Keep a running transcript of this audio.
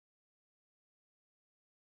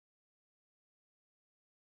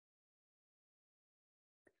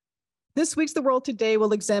This week's The World Today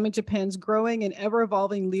will examine Japan's growing and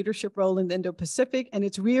ever-evolving leadership role in the Indo-Pacific and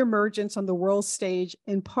its reemergence on the world stage,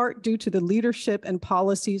 in part due to the leadership and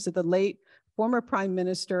policies of the late former Prime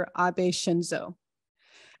Minister Abe Shinzo.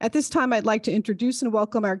 At this time, I'd like to introduce and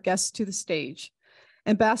welcome our guests to the stage.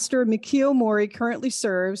 Ambassador Mikio Mori currently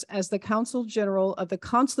serves as the Consul General of the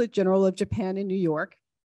Consulate General of Japan in New York.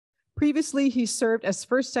 Previously, he served as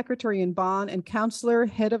First Secretary in Bonn and Counselor,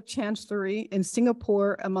 Head of Chancellery in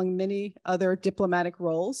Singapore, among many other diplomatic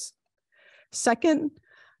roles. Second,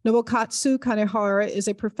 Nobukatsu Kanehara is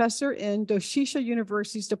a professor in Doshisha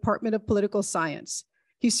University's Department of Political Science.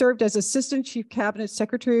 He served as Assistant Chief Cabinet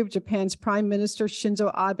Secretary of Japan's Prime Minister Shinzo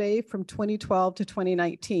Abe from 2012 to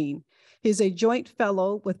 2019. He is a joint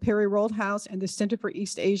fellow with Perry Roldhaus and the Center for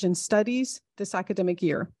East Asian Studies this academic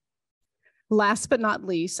year. Last but not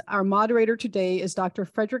least, our moderator today is Dr.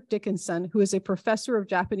 Frederick Dickinson, who is a professor of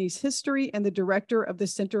Japanese history and the director of the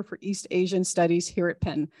Center for East Asian Studies here at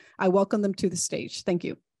Penn. I welcome them to the stage. Thank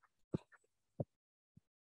you.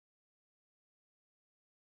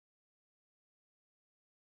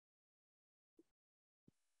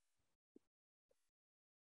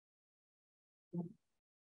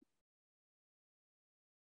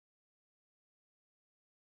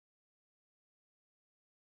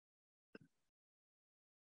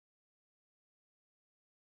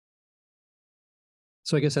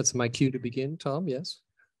 So I guess that's my cue to begin, Tom, yes?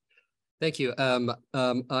 Thank you.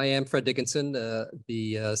 I am Fred Dickinson,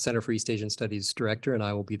 the Center for East Asian Studies Director, and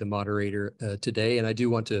I will be the moderator today. And I do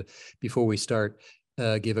want to, before we start,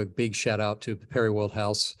 give a big shout out to Perry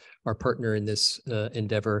Roldhaus, our partner in this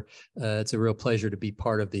endeavor. It's a real pleasure to be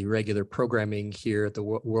part of the regular programming here at the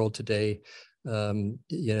World Today.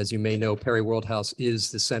 As you may know, Perry Roldhaus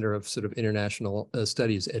is the center of sort of international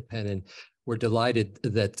studies at Penn, and we're delighted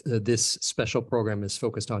that this special program is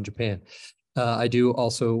focused on Japan. I do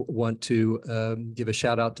also want to give a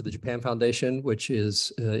shout out to the Japan Foundation, which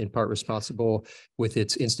is in part responsible with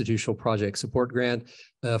its institutional project support grant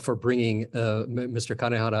for bringing Mr.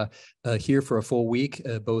 Kanehara here for a full week,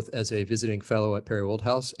 both as a visiting fellow at Perry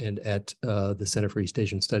Roldhaus and at the Center for East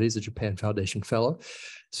Asian Studies, a Japan Foundation fellow.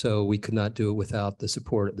 So we could not do it without the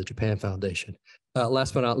support of the Japan Foundation.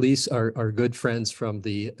 Last but not least, our good friends from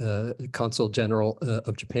the Consul General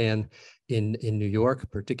of Japan in New York,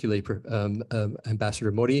 particularly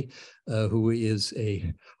Ambassador Mori, who is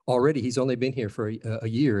he's only been here for a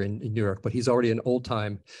year in New York, but he's already an old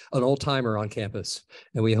timer on campus,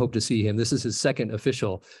 and we hope to see him. This is his second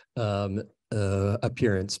official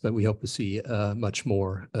appearance, but we hope to see much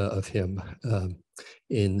more of him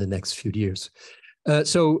in the next few years.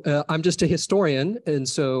 So I'm just a historian, and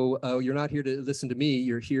so you're not here to listen to me.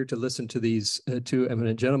 You're here to listen to these two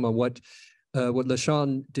eminent gentlemen. What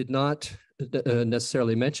LaShawn did not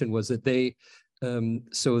necessarily mention was that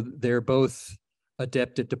they're both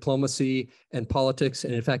adept at diplomacy and politics,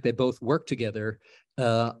 and in fact, they both work together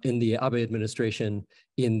in the Abe administration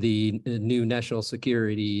in the new national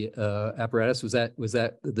security apparatus. Was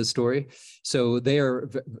that the story? So they are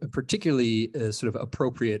particularly sort of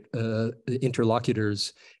appropriate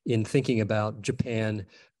interlocutors in thinking about Japan,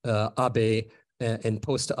 Abe, and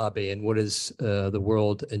post-Abe, and what does the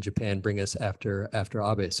world and Japan bring us after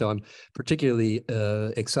Abe. So I'm particularly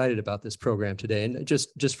excited about this program today. And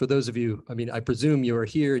just for those of you, I mean, I presume you are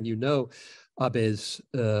here and you know Abe's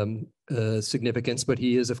significance, but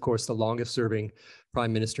he is, of course, the longest serving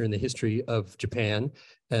prime minister in the history of Japan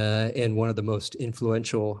and one of the most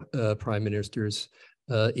influential prime ministers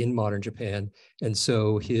in modern Japan. And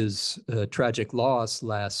so his tragic loss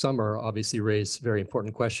last summer obviously raised very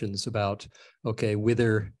important questions about, okay,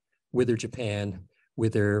 whither Japan,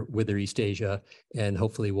 whither East Asia, and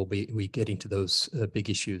hopefully we'll be getting to those big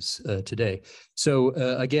issues today. So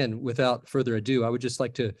again, without further ado, I would just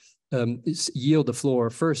like to yield the floor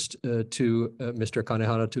first to Mr.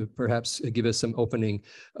 Kanehara to perhaps give us some opening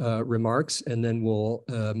remarks, and then we'll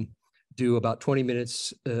do about 20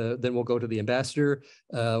 minutes, then we'll go to the ambassador.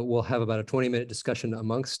 We'll have about a 20-minute discussion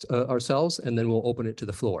amongst ourselves, and then we'll open it to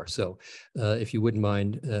the floor. So if you wouldn't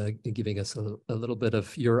mind giving us a little bit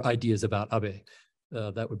of your ideas about Abe,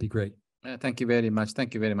 that would be great. Thank you very much.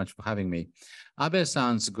 Thank you very much for having me.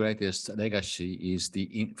 Abe-san's greatest legacy is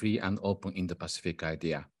the free and open Indo-Pacific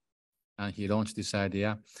idea. And he launched this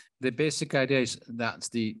idea. The basic idea is that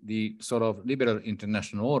the sort of liberal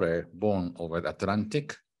international order born over the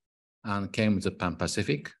Atlantic and came with the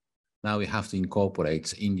Pan-Pacific. Now we have to incorporate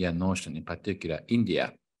the Indian Ocean, in particular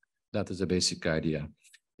India. That is the basic idea.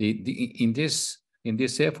 In this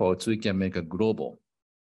effort, we can make a global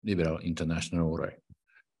liberal international order,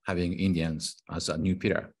 having Indians as a new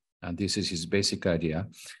pillar. And this is his basic idea.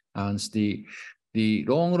 And The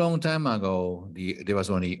long time ago, there was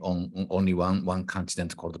only one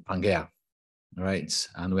continent called Pangea, right?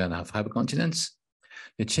 And we have 5 continents.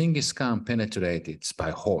 The Genghis Khan penetrated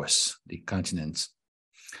by horse the continents,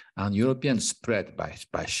 and Europeans spread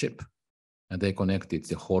by ship, and they connected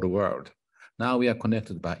the whole world. Now we are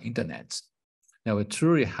connected by internet. Now we're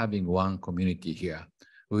truly having one community here.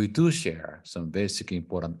 We do share some basic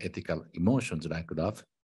important ethical emotions like love,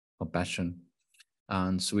 compassion,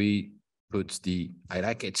 and so we put the I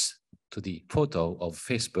like it to the photo of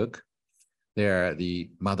Facebook. There are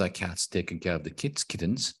the mother cats taking care of the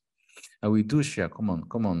kittens. And we do share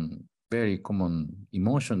very common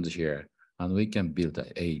emotions here, and we can build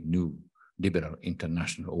a new liberal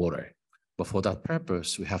international order. But for that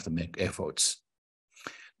purpose, we have to make efforts.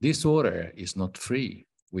 This order is not free.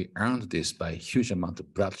 We earned this by a huge amount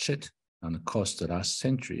of bloodshed and cost the last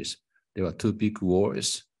centuries. There were 2 big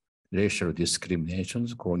wars, racial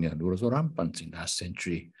discriminations, colonial rules were rampant in last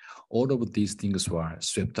century. All of these things were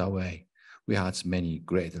swept away. We had many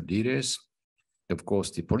great leaders, of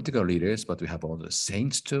course, the political leaders, but we have all the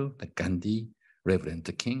saints too, like Gandhi, Reverend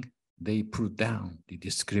the King. They put down the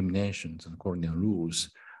discriminations and colonial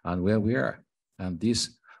rules and where we are. And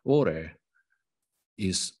this order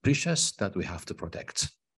is precious that we have to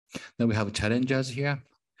protect. Then we have challenges here.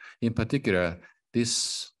 In particular,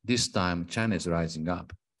 this time China is rising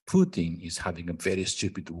up. Putin is having a very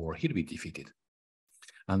stupid war. He'll be defeated.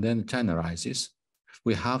 And then China rises.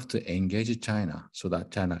 We have to engage China so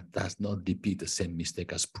that China does not repeat the same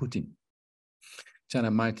mistake as Putin. China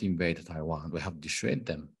might invade Taiwan. We have to dissuade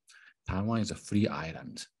them. Taiwan is a free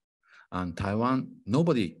island. And Taiwan,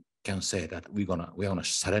 nobody can say that we're gonna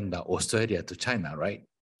surrender Australia to China, right?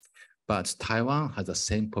 But Taiwan has the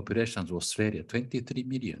same population as Australia, 23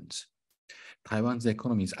 millions. Taiwan's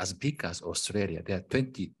economy is as big as Australia. They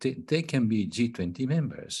can be G20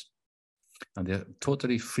 members. And they're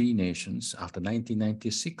totally free nations. After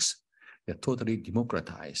 1996, they're totally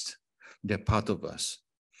democratized. They're part of us.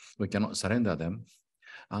 We cannot surrender them.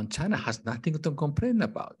 And China has nothing to complain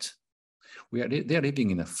about. They're living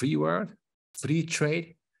in a free world, free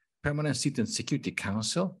trade, permanent seat in Security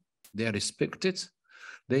Council. They are respected.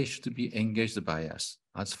 They should be engaged by us.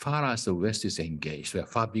 As far as the West is engaged, we are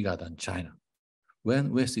far bigger than China.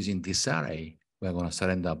 When West is in disarray, we're going to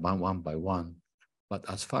surrender one by one. But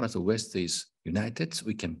as far as the West is united,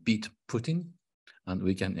 we can beat Putin and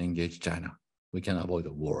we can engage China. We can avoid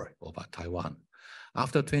a war over Taiwan.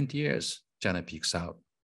 After 20 years, China peaks out.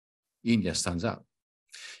 India stands up.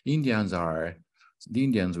 The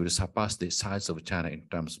Indians will surpass the size of China in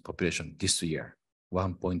terms of population this year,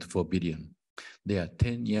 1.4 billion. They are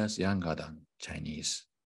 10 years younger than Chinese.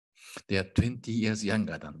 They are 20 years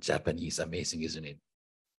younger than Japanese. Amazing, isn't it?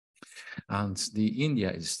 And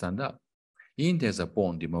India is stand up. India is a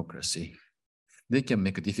born democracy. They can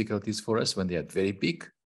make difficulties for us when they are very big,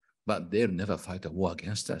 but they'll never fight a war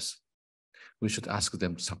against us. We should ask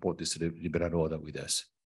them to support this liberal order with us.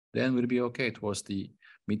 Then we'll be okay towards the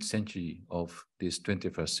mid-century of this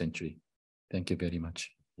 21st century. Thank you very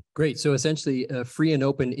much. Great. So essentially, free and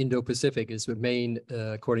open Indo-Pacific is remain,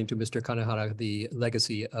 according to Mr. Kanehara, the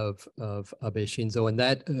legacy of Abe Shinzo, and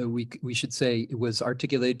that we should say it was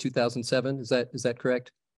articulated 2007. Is that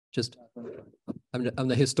correct? Just I'm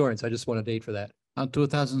the historian, so I just want a date for that. In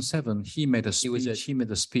 2007, he made a speech. He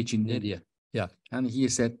made a speech in India. Yeah, and he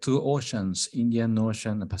said 2 oceans, Indian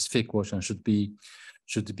Ocean and Pacific Ocean, should be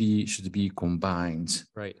combined.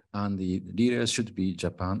 Right. And the leaders should be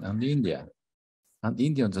Japan and India. And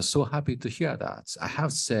Indians are so happy to hear that. I have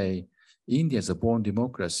to say, India is a born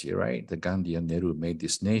democracy, right? The Gandhi and Nehru made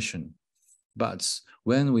this nation. But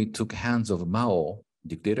when we took hands of Mao,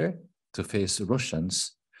 dictator, to face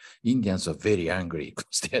Russians, Indians are very angry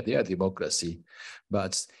because they are democracy.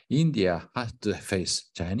 But India had to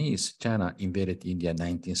face Chinese. China invaded India in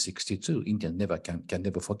 1962. India can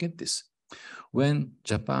never forget this. When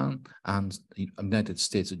Japan and the United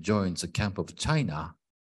States joined the camp of China,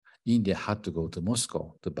 India had to go to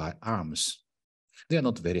Moscow to buy arms. They are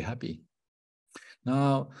not very happy.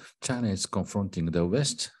 Now, China is confronting the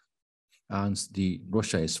West, and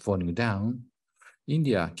Russia is falling down.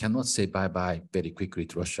 India cannot say bye-bye very quickly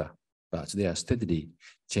to Russia, but they are steadily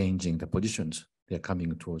changing the positions. They are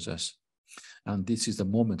coming towards us. And this is the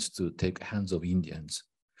moment to take hands of Indians.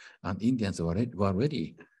 And Indians were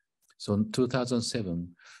ready. So in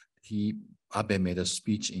 2007, Abe made a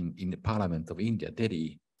speech in the Parliament of India,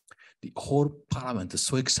 Delhi. The whole parliament is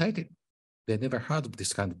so excited. They never heard of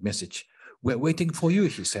this kind of message. We're waiting for you,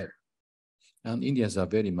 he said. And Indians are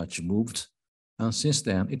very much moved. And since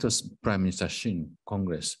then, it was Prime Minister Shin,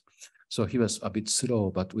 Congress. So he was a bit slow,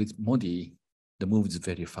 but with Modi, the move is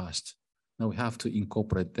very fast. Now we have to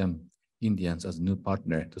incorporate them, Indians, as a new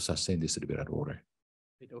partner to sustain this liberal order.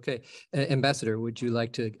 Okay. Ambassador, would you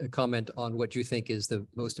like to comment on what you think is the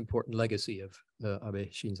most important legacy of Abe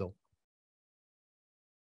Shinzo?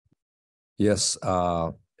 Yes,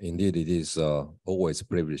 indeed, it is always a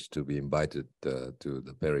privilege to be invited to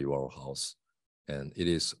the Perry Warren House. And it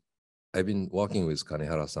is, I've been working with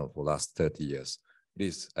Kanehara-san for the last 30 years. It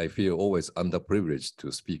is, I feel, always underprivileged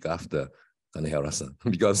to speak after Kanehara-san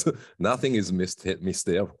because nothing is missed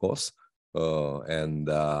there, of course.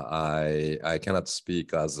 I cannot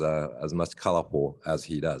speak as much colorful as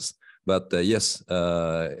he does. But yes,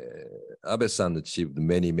 Abe-san achieved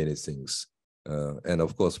many things. And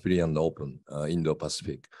of course, free and open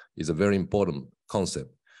Indo-Pacific is a very important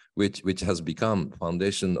concept, which has become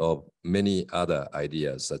foundation of many other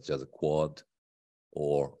ideas such as Quad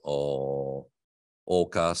or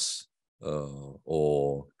AUKUS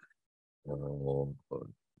or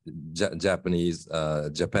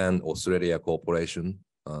Japan-Australia cooperation,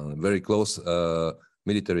 very close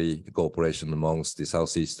military cooperation amongst the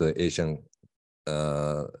Southeast Asian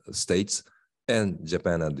states and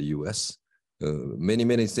Japan and the US.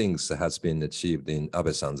 Many things has been achieved in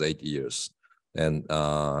Abe-san's 8 years. And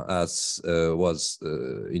as was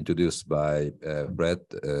introduced by Fred,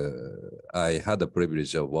 I had the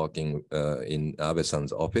privilege of working in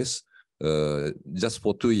Abe-san's office just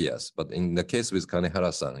for 2 years. But in the case with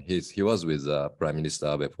Kanehara-san, he was with Prime Minister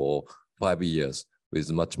Abe for 5 years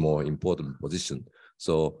with much more important position.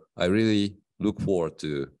 So I really look forward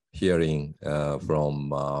to hearing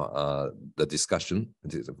from the discussion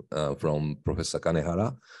from Professor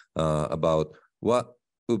Kanehara about what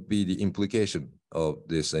would be the implication of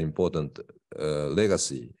this important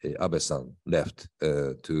legacy Abe-san left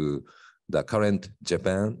to the current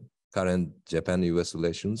Japan-US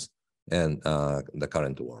relations and the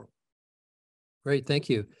current world. Great, thank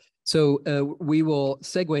you. So we will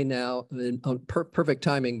segue now, on perfect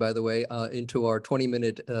timing, by the way, into our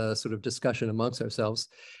 20-minute sort of discussion amongst ourselves.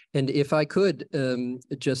 And if I could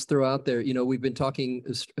just throw out there, we've been talking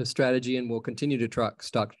strategy and we'll continue to talk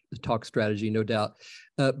strategy, no doubt.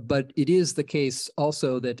 But it is the case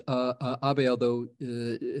also that Abe, although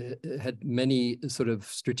had many sort of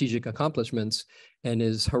strategic accomplishments and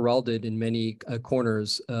is heralded in many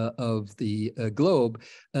corners of the globe,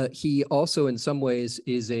 he also in some ways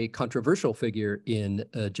is a controversial figure in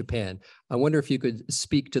Japan. I wonder if you could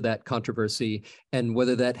speak to that controversy and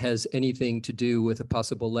whether that has anything to do with a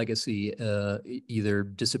possible legacy, either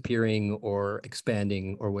disappearing or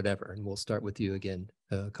expanding or whatever. And we'll start with you again,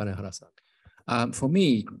 Kanehara-san. For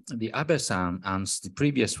me, the Abe-san and the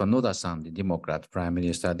previous one, Noda-san, the Democrat Prime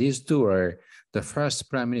Minister, these two are the first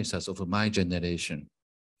Prime Ministers of my generation.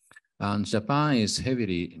 And Japan is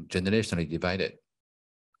heavily generationally divided.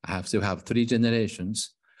 I still have 3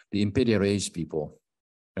 generations, the imperial age people,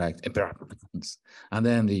 right, and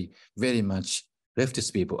then the very much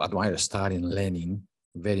leftist people, admire Stalin, Lenin,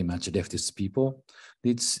 very much leftist people.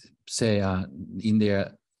 Let's say in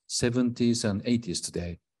their 70s and 80s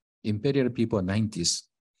today. Imperial people are 90s.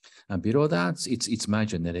 And below that, it's my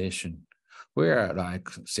generation. We're like,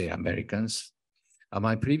 say, Americans.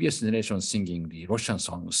 My previous generation was singing the Russian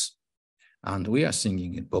songs. And we are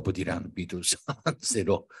singing Bob Dylan, Beatles,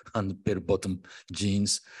 Zero, and bell-bottom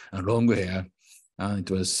jeans and long hair. And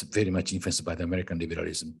it was very much influenced by the American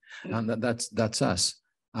liberalism. And that's us.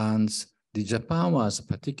 And the Japan was a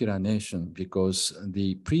particular nation because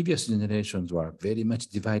the previous generations were very much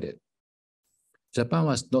divided. Japan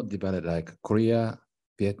was not divided like Korea,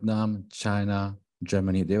 Vietnam, China,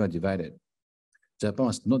 Germany, they were divided. Japan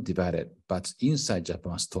was not divided, but inside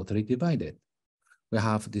Japan was totally divided. We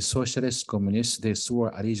have the socialist communists, they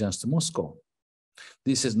swore allegiance to Moscow.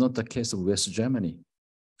 This is not the case of West Germany.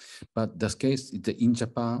 But the case in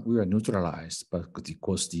Japan, we were neutralized, but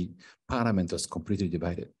because the parliament was completely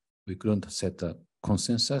divided. We couldn't set a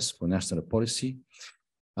consensus for national policy.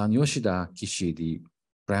 And Yoshida, Kishi, the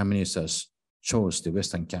prime ministers, chose the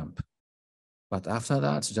Western camp. But after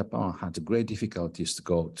that, Japan had great difficulties to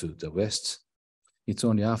go to the West. It's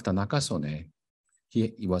only after Nakasone,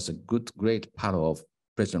 he was a great pal of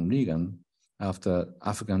President Reagan. After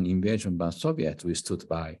Afghan invasion by Soviet, we stood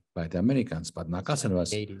by the Americans, but Nakasone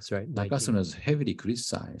was, 80s, right? Nakasone was heavily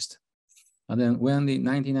criticized. And then when the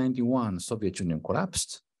 1991 Soviet Union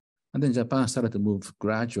collapsed, and then Japan started to move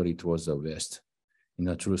gradually towards the West in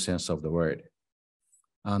the true sense of the word.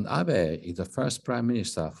 And Abe is the first prime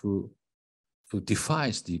minister who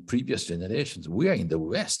defies the previous generations. We are in the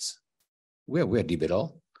West. We're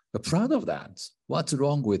liberal. We're proud of that. What's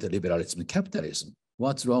wrong with liberalism and capitalism?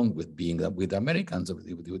 What's wrong with being with Americans,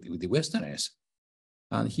 with the Westerners?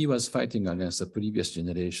 And he was fighting against the previous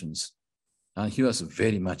generations. And he was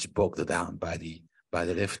very much bogged down by the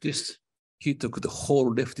leftists. He took the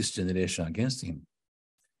whole leftist generation against him.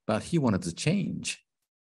 But he wanted to change.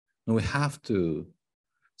 And we have to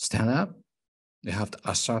stand up. We have to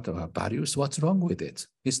assert our values. What's wrong with it?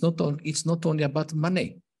 It's not only about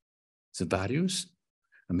money. It's values,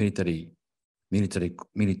 military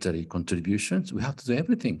contributions. We have to do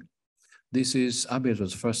everything. This is Abe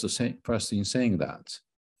was first in saying that.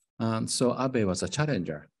 And so Abe was a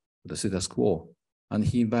challenger to the status quo. And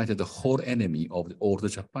he invited the whole enemy of the old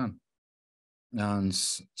Japan. And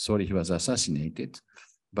sorry, he was assassinated.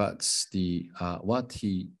 But what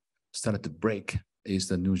he started to break is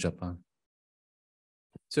the new Japan.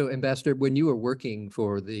 So, Ambassador, when you were working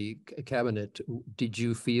for the cabinet, did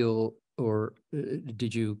you feel or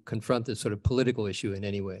did you confront this sort of political issue in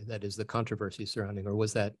any way? That is the controversy surrounding, or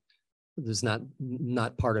was that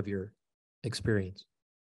not part of your experience?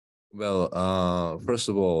 Well, first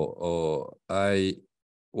of all, I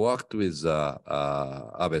worked with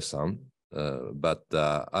Abe-san, but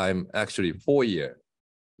I'm actually 4 years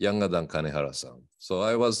younger than Kanehara-san. So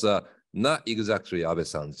I was not exactly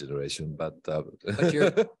Abe-san's generation, but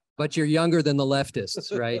but you're younger than the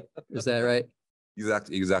leftists, right? Is that right?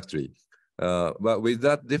 Exactly. But with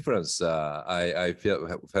that difference, I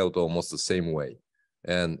felt almost the same way.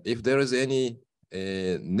 And if there is any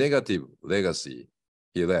negative legacy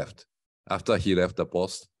he left after he left the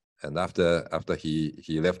post and after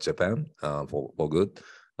he left Japan for good,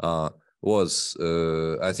 was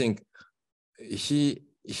I think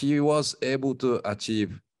he was able to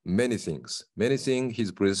achieve many things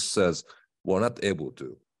his predecessors were not able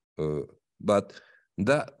to, but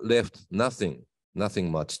that left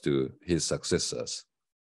nothing much to his successors.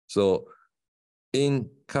 So in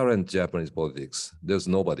current Japanese politics, there's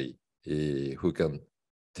nobody who can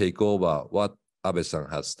take over what Abe-san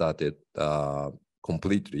has started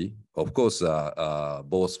completely. Of course,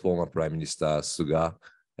 both former Prime Minister Suga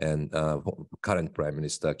and current Prime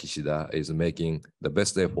Minister Kishida is making the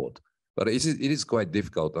best effort. But it is quite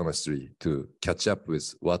difficult, honestly, to catch up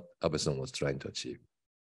with what Abe-san was trying to achieve.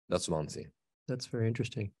 That's one thing. That's very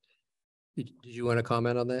interesting. Did you want to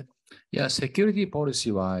comment on that? Yeah, security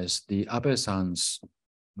policy-wise, the Abe-san's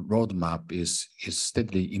roadmap is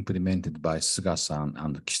steadily implemented by Suga-san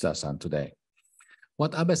and Kishida-san today.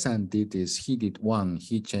 What Abe-san did is he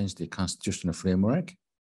changed the constitutional framework.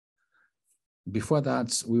 Before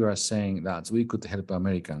that, we were saying that we could help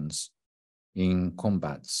Americans in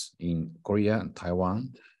combats in Korea and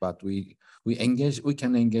Taiwan, but we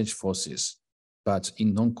can engage forces, but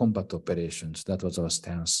in non-combat operations, that was our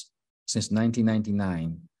stance. Since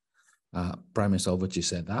 1999, Prime Minister Obuchi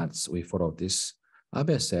said that we followed this.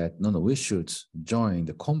 Abe said, no, we should join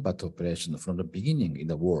the combat operation from the beginning in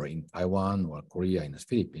the war in Taiwan or Korea in the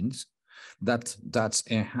Philippines. That's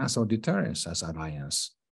enhance our deterrence as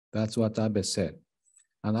alliance. That's what Abe said.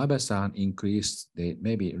 And Abe-san increased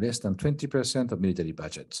maybe less than 20% of military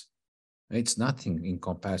budget. It's nothing in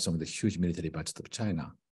comparison with the huge military budget of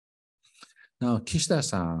China. Now,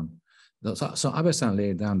 Kishida-san, so Abe-san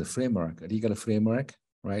laid down the framework, legal framework,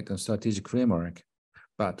 right, and strategic framework,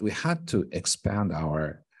 but we had to expand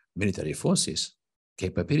our military forces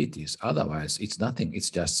capabilities. Otherwise, it's nothing.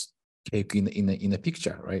 It's just cake in a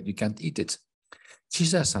picture, right? You can't eat it.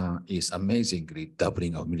 Kishida-san is amazingly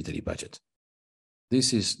doubling our military budget.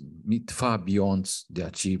 This is far beyond the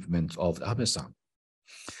achievement of Abe-san.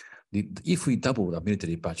 If we double the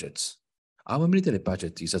military budgets, our military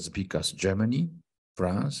budget is as big as Germany,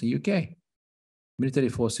 France, UK. Military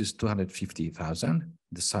force is 250,000,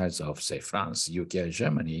 the size of, say, France, UK,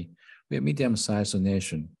 Germany. We're a medium-sized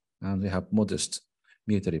nation, and we have modest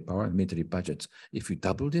military power and military budgets. If we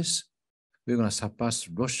double this, we're going to surpass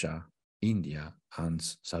Russia, India, and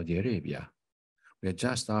Saudi Arabia. We're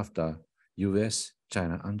just after US,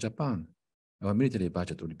 China, and Japan. Our military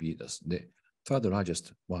budget would be the third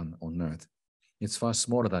largest one on earth. It's far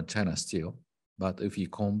smaller than China still, but if we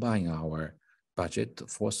combine our budget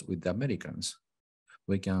force with the Americans,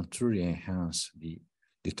 we can truly enhance the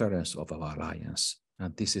deterrence of our alliance.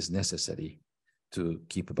 And this is necessary to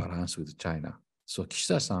keep a balance with China. So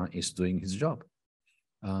Kishida-san is doing his job.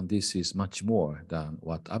 And this is much more than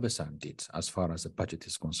what Abe-san did as far as the budget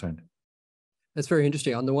is concerned. That's very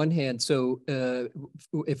interesting. On the one hand, so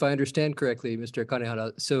if I understand correctly, Mr.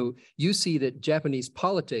 Kanehara, so you see that Japanese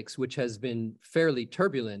politics, which has been fairly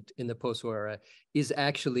turbulent in the post-war era, is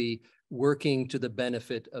actually working to the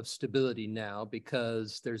benefit of stability now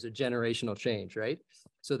because there's a generational change, right?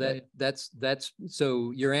 So that's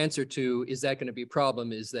so your answer to, is that going to be a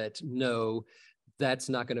problem, is that no, that's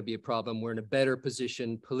not going to be a problem. We're in a better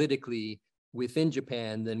position politically within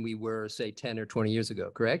Japan than we were, say, 10 or 20 years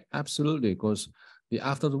ago, correct? Absolutely, because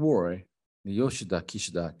after the war, Yoshida,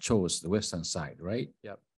 Kishida chose the Western side, right?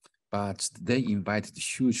 Yep. But they invited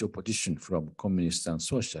huge opposition from communists and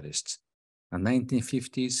socialists. And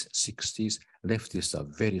 1950s, 60s, leftists are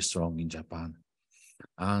very strong in Japan.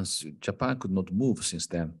 And Japan could not move since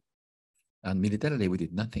then. And militarily, we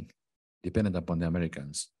did nothing, dependent upon the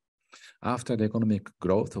Americans. After the economic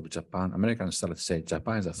growth of Japan, Americans started to say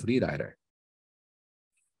Japan is a free rider.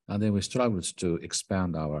 And then we struggled to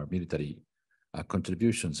expand our military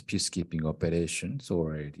contributions, peacekeeping operations,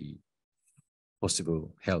 or the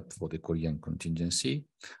possible help for the Korean contingency.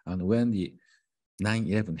 And when the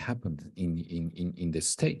 9/11 happened in the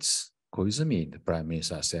States, Koizumi, the Prime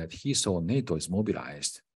Minister, said he saw NATO is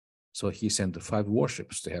mobilized. So he sent 5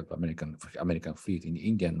 warships to help American fleet in the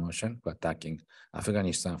Indian Ocean for attacking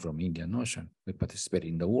Afghanistan from Indian Ocean. We participated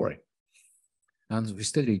in the war. And we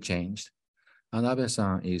steadily changed. And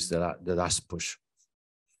Abe-san is the last push.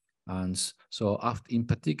 And so in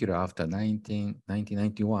particular, after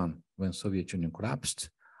 1991, when Soviet Union collapsed,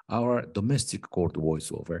 our domestic Cold War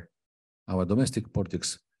is over. Our domestic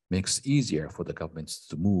politics makes it easier for the governments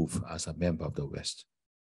to move as a member of the West.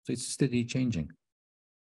 So it's steadily changing.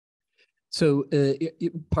 So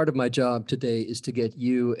part of my job today is to get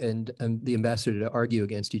you and the ambassador to argue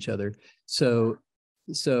against each other. So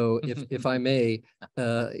if I may,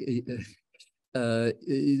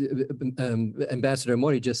 Ambassador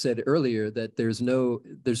Mori just said earlier that there's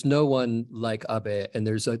no one like Abe, and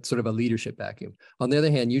there's a sort of a leadership vacuum. On the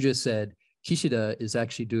other hand, you just said Kishida is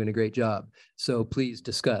actually doing a great job. So please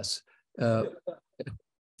discuss.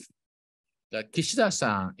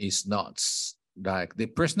 Kishida-san is not like the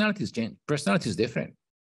personality is changed. Personality is different.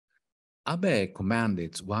 Abe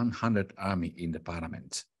commanded 100 army in the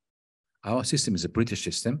parliament. Our system is a British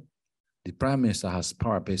system. The Prime Minister has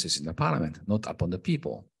power bases in the parliament, not upon the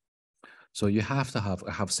people. So you have to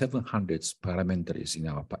have 700 parliamentaries in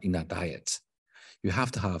our diet. You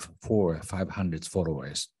have to have 400 or 500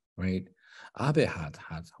 followers, right? Abe had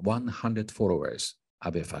 100 followers,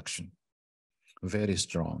 Abe faction, very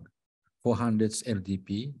strong. 400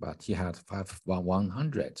 LDP, but he had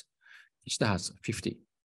 100. Kishida has 50.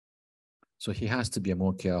 So he has to be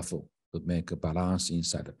more careful to make a balance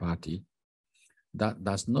inside the party. That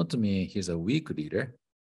does not mean he's a weak leader.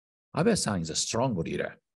 Abe-san is a strong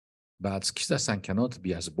leader, but Kishida-san cannot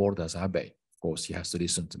be as bold as Abe. Of course, he has to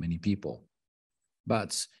listen to many people.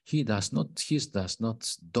 But he does not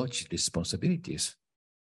dodge responsibilities.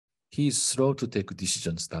 He's slow to take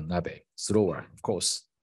decisions than Abe, slower, of course.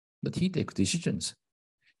 But he takes decisions.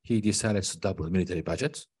 He decided to double the military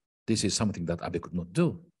budget. This is something that Abe could not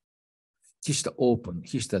do.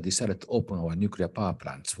 Kishida decided to open our nuclear power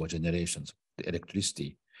plants for generations, the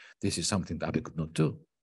electricity. This is something that Abe could not do.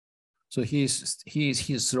 So he's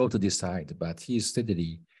slow to decide, but he's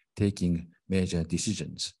steadily taking major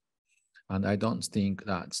decisions. And I don't think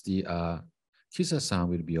that Kishida-san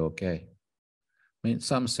will be okay. I mean,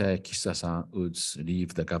 some say Kishida-san would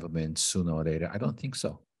leave the government sooner or later. I don't think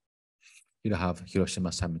so. He'll have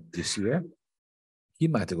Hiroshima summit this year. He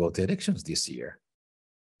might go to elections this year.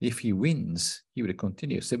 If he wins, he will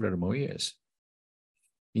continue several more years.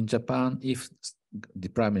 In Japan, if the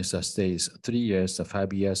Prime Minister stays 3 years or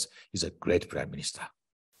 5 years, he's a great Prime Minister.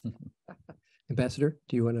 Ambassador,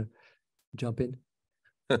 do you want to jump in?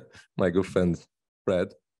 My good friend,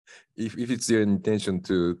 Fred, if it's your intention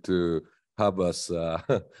to have us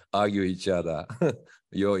argue each other,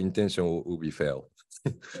 your intention will be failed.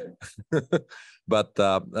 But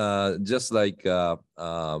just like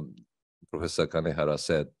Professor Kanehara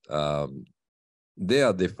said, they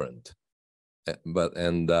are different. But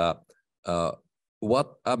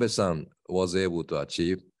what Abe-san was able to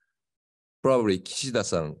achieve, probably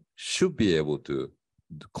Kishida-san should be able to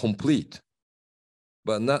complete,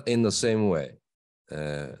 but not in the same way,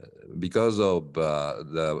 because of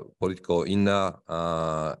the political inner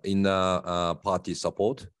party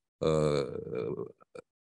support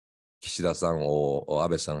Kishida-san or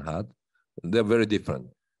Abe-san had. They're very different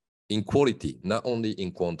in quality, not only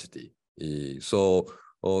in quantity. So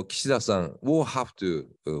Kishida-san will have to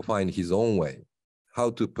find his own way, how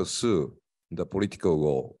to pursue the political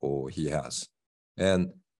goal he has.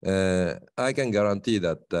 And I can guarantee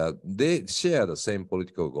that they share the same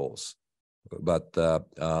political goals, but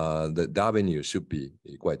the avenue should be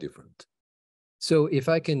quite different. So if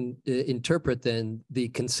I can interpret then the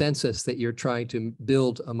consensus that you're trying to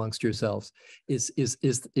build amongst yourselves is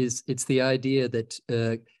it's the idea that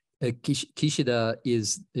Kishida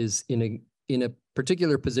is in a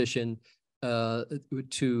particular position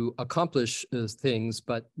to accomplish things,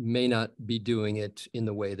 but may not be doing it in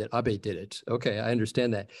the way that Abe did it. Okay, I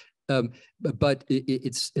understand that. But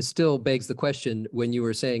it still begs the question when you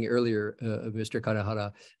were saying earlier, Mr.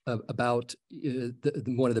 Kanehara, about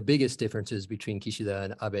one of the biggest differences between Kishida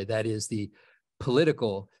and Abe, that is the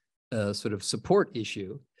political sort of support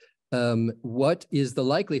issue. What is the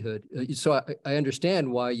likelihood? So I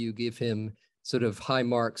understand why you give him sort of high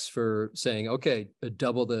marks for saying, okay,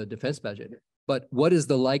 double the defense budget. But what is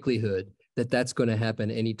the likelihood that that's going to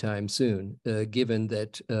happen anytime soon, given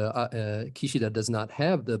that Kishida does not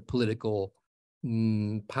have the political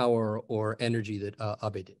power or energy that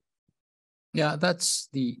Abe did? Yeah, that's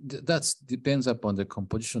depends upon the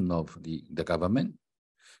composition of the government.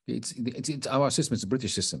 It's our system, it's a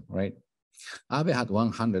British system, right? Abe had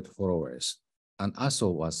 100 followers, and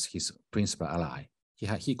Aso was his principal ally.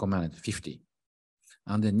 He commanded 50.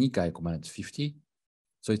 And then Nikai commanded 50.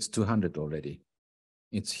 So it's 200 already.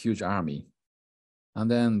 It's a huge army. And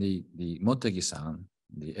then the Motegi-san,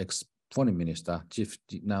 the ex-foreign minister,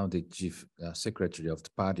 now the chief secretary of the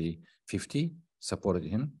party, 50, supported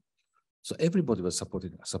him. So everybody was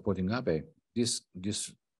supporting Abe. This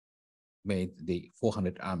made the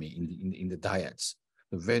 400 army in the Diets,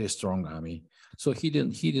 a very strong army. So he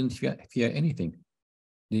didn't fear anything.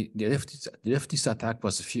 The leftist attack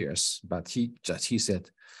was fierce, but he said,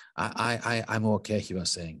 I'm okay, he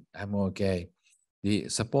was saying, I'm okay. The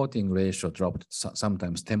supporting ratio dropped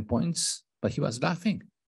sometimes 10 points, but he was laughing.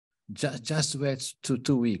 Just wait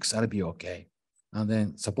 2 weeks, I'll be okay. And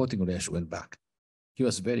then supporting ratio went back. He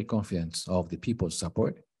was very confident of the people's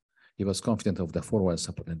support. He was confident of the forward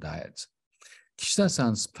support and Diets.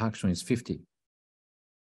 Kishida-san's faction is 50.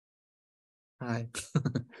 Hi.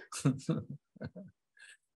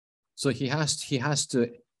 So he has to,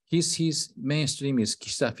 his mainstream is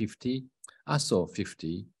Kishida 50, Aso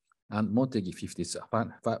 50, and Motegi 50, so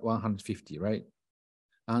 150, right?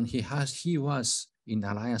 And he was in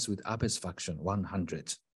alliance with Abe's faction,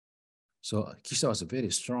 100. So Kishida was very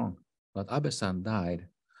strong, but Abe-san died.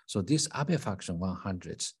 So this Abe faction,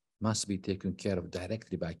 100, must be taken care of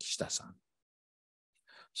directly by Kishida-san.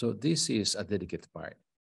 So this is a delicate part.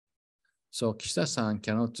 So Kishida-san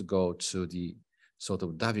cannot go to the sort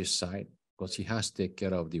of dovish side because he has to take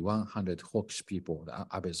care of the 100 hawkish people, the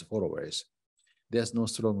Abe's followers. There's no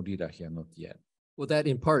strong leader here, not yet. Well, that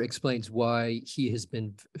in part explains why he has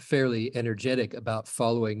been fairly energetic about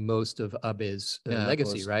following most of Abe's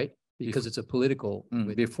legacy, right? Because it's a political.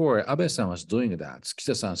 Before Abe-san was doing that,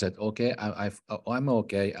 Kishida-san said, okay, I'm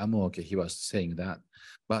okay, I'm okay. He was saying that.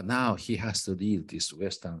 But now he has to lead this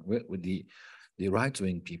Western with the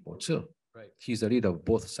right-wing people too. Right. He's the leader of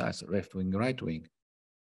both sides, left-wing, right-wing.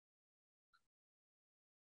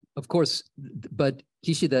 Of course, but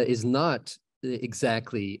Kishida is not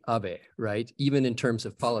exactly Abe, right? Even in terms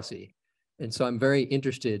of policy. And so I'm very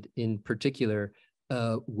interested in particular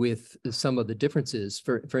with some of the differences.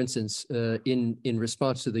 For instance, in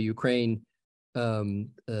response to the Ukraine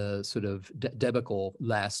sort of debacle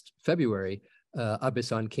last February,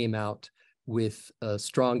 Abe-san came out with a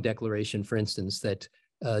strong declaration, for instance, that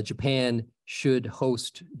Japan should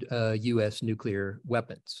host U.S. nuclear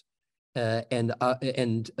weapons. And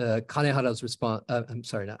Kanehara's response, I'm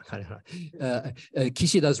sorry, not Kanehara,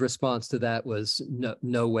 Kishida's response to that was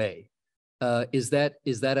no way. Is that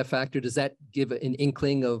a factor? Does that give an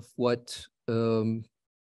inkling of what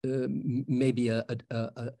maybe a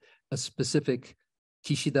specific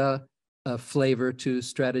Kishida flavor to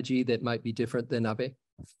strategy that might be different than Abe?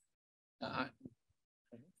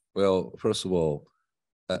 Well, first of all,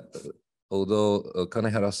 although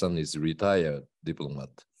Kanehara-san is retired diplomat,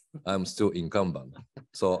 I'm still incumbent.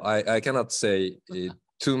 So I cannot say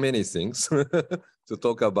too many things to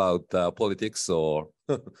talk about politics or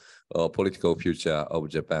political future of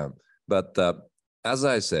Japan. But as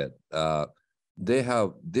I said, they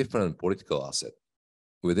have different political assets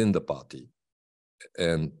within the party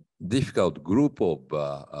and difficult group of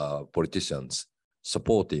politicians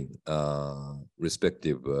supporting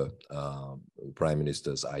respective prime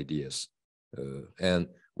minister's ideas. And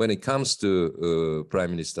when it comes to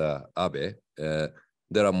Prime Minister Abe,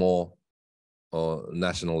 there are more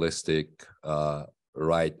nationalistic,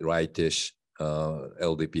 rightish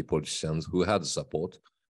LDP politicians who had support.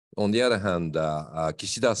 On the other hand,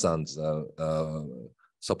 Kishida-san's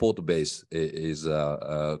support base is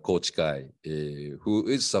Kochikai, who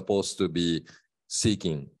is supposed to be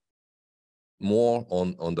seeking more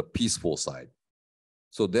on the peaceful side.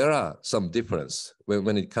 So there are some difference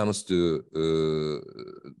when it comes to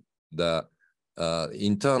the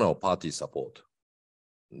internal party support.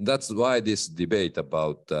 That's why this debate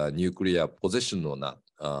about nuclear position or not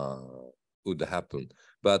would happen.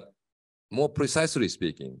 But more precisely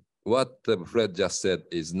speaking, what Fred just said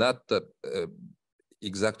is not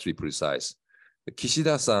exactly precise.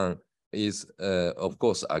 Kishida-san is, of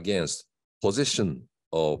course, against possession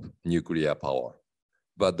of nuclear power.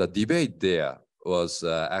 But the debate there was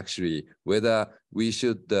actually whether we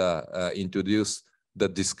should introduce the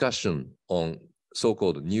discussion on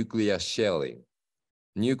so-called nuclear sharing.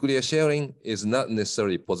 Nuclear sharing is not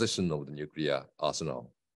necessarily possession of the nuclear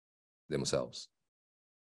arsenal themselves.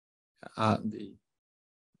 The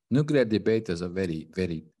nuclear debate is a very,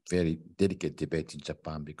 very, very delicate debate in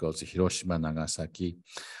Japan because Hiroshima, Nagasaki,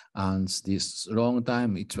 and this long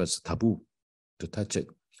time it was taboo to touch it.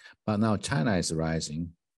 But now China is rising.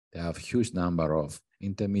 They have a huge number of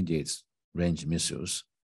intermediate range missiles,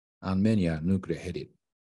 and many are nuclear headed.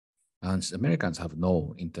 And Americans have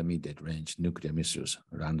no intermediate range nuclear missiles,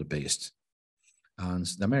 land-based. And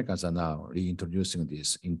the Americans are now reintroducing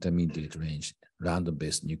these intermediate range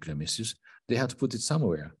land-based nuclear missiles. They have to put it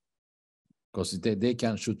somewhere because they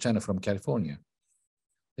can't shoot China from California.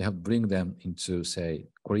 They have to bring them into, say,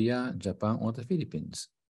 Korea, Japan, or the Philippines.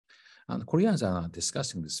 And Koreans are not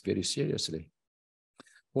discussing this very seriously.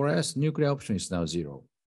 Whereas nuclear option is now zero,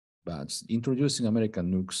 but introducing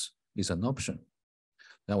American nukes is an option.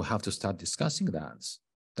 Now we have to start discussing that.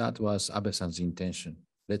 That was Abe-san's intention.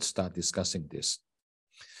 Let's start discussing this.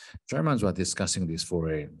 Germans were discussing this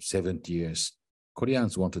for 70 years.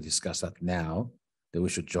 Koreans want to discuss that now, that we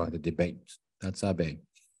should join the debate. That's Abe.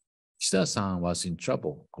 Kishida-san was in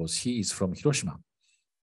trouble because he is from Hiroshima.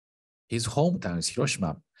 His hometown is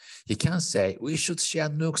Hiroshima. He can't say, we should share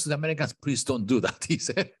nukes with the Americans. Please don't do that, he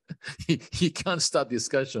said. he can't start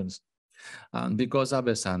discussions. And because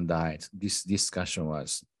Abe-san died, this discussion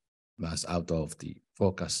was out of the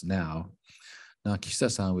focus now. Now,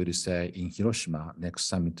 Kishida-san will say in Hiroshima, next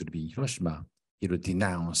summit will be in Hiroshima, he will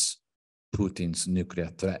denounce Putin's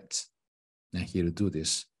nuclear threat. And he will do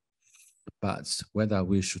this. But whether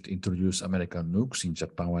we should introduce American nukes in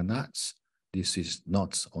Japan or not, this is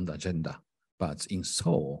not on the agenda. But in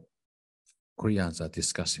Seoul, Koreans are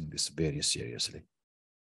discussing this very seriously.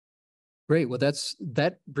 Great. Well,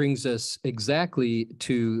 that brings us exactly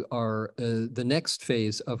to our the next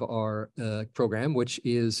phase of our program, which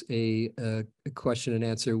is a question and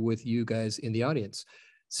answer with you guys in the audience.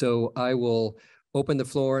 So I will open the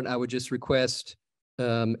floor, and I would just request,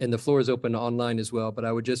 and the floor is open online as well, but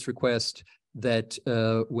I would just request that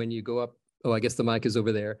when you go up, oh, I guess the mic is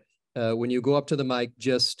over there. When you go up to the mic,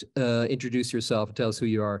 just introduce yourself and tell us who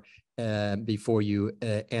you are before you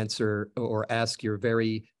answer or ask your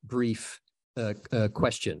very brief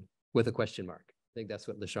question with a question mark. I think that's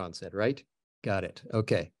what LaShawn said, right? Got it.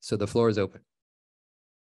 Okay, so the floor is open.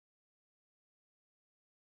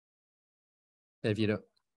 If you don't,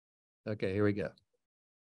 okay, here we go.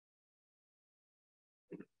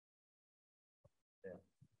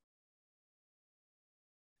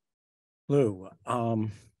 Lou,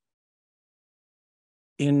 I'm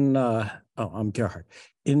Gerhard.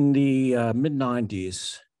 In the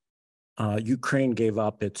mid-90s, Ukraine gave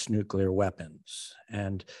up its nuclear weapons,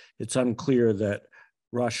 and it's unclear that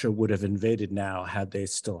Russia would have invaded now had they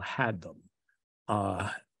still had them.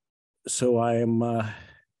 So I'm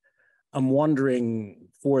wondering,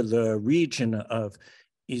 for the region of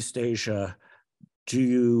East Asia, do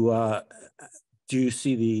you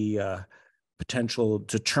see the potential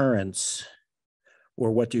deterrence,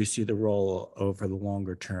 or what do you see the role over the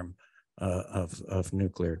longer term of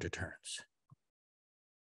nuclear deterrence?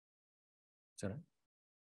 Sorry?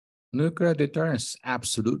 Nuclear deterrence is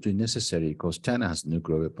absolutely necessary because China has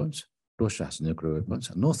nuclear weapons, Russia has nuclear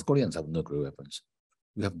weapons, North Koreans have nuclear weapons.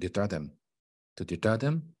 We have to deter them. To deter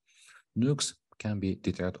them, nukes can be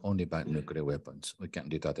deterred only by nuclear weapons. We can't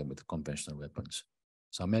deter them with conventional weapons.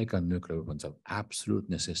 So American nuclear weapons are absolute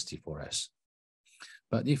necessity for us.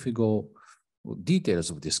 But if we go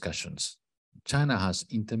details of discussions, China has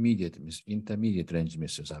intermediate range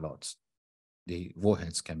missiles a lot. The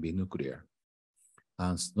warheads can be nuclear.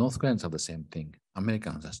 And North Koreans have the same thing.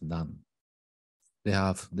 Americans has none. They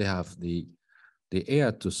have the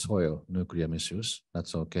air to soil nuclear missiles.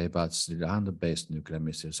 That's okay, but the land-based nuclear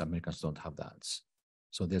missiles, Americans don't have that.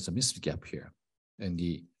 So there's a misgap here. And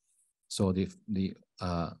the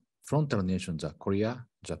frontier nations are Korea,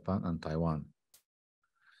 Japan, and Taiwan.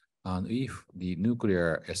 And if the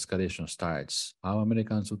nuclear escalation starts, how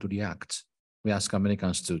Americans would react? We ask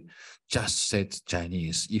Americans to just say to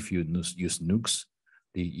Chinese, if you use nukes,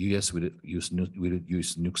 the US will use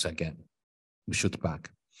nukes again. We shoot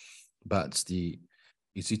back. But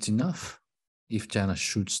is it enough if China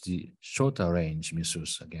shoots the shorter range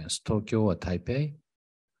missiles against Tokyo or Taipei?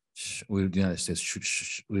 Will the United States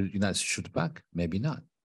shoot back? Maybe not.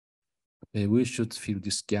 We should fill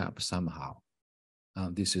this gap somehow.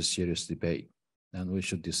 And this is serious debate, and we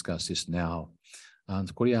should discuss this now.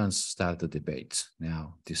 And Koreans start the debate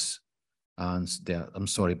now. And I'm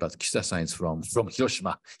sorry, but Kishida-san is from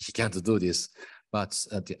Hiroshima. He can't do this. But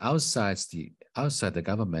at outside the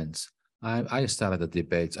government, I started the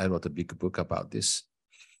debate. I wrote a big book about this,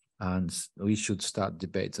 and we should start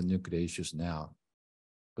debates on nuclear issues now,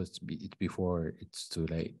 but before it's too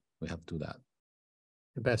late. We have to do that.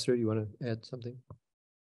 Ambassador, you want to add something?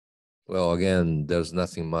 Well, again, there's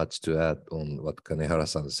nothing much to add on what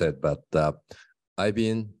Kanehara-san said, but I've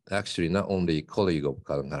been actually not only colleague of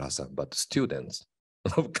Kanehara-san, but students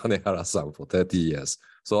of Kanehara-san for 30 years.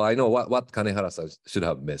 So I know what Kanehara-san should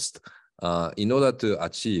have missed. In order to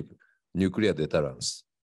achieve nuclear deterrence,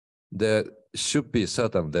 there should be a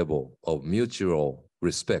certain level of mutual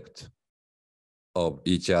respect of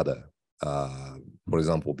each other. For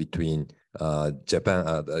example, between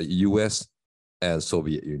Japan, the US and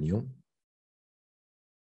Soviet Union.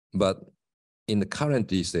 But in the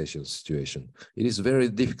current East Asian situation, it is very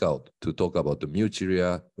difficult to talk about the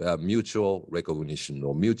mutual recognition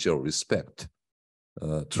or mutual respect,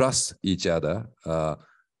 trust each other.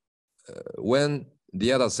 When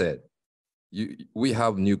the other said, we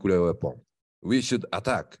have nuclear weapon, we should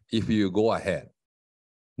attack if you go ahead.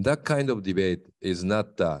 That kind of debate is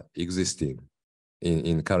not existing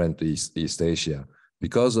in current East Asia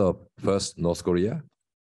because of first North Korea.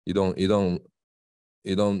 You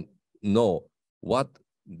don't know what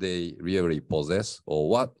they really possess or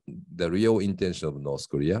what the real intention of North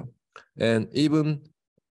Korea. And even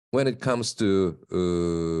when it comes to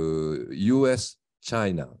US,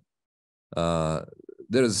 China,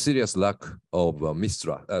 there is a serious lack of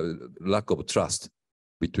lack of trust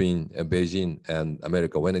between Beijing and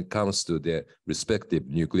America when it comes to their respective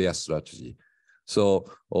nuclear strategy. So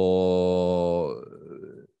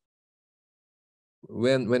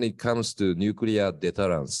when it comes to nuclear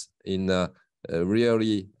deterrence in a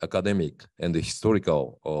really academic and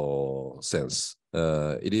historical sense,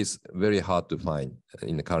 it is very hard to find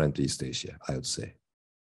in the current East Asia, I would say.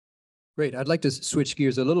 Great. I'd like to switch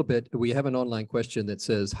gears a little bit. We have an online question that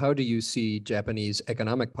says, how do you see Japanese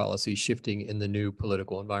economic policy shifting in the new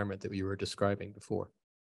political environment that you were describing before?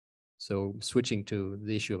 So switching to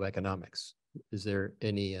the issue of economics, is there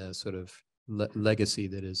any sort of legacy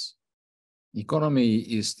that is? Economy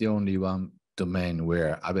is the only one domain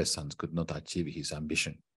where Abe-san could not achieve his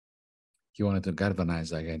ambition. He wanted to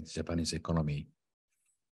galvanize against Japanese economy,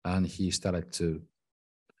 and he started to.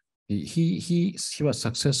 He was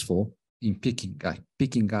successful in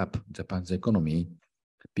picking up Japan's economy.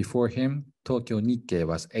 Before him, Tokyo Nikkei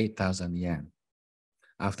was 8,000 yen.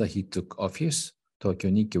 After he took office,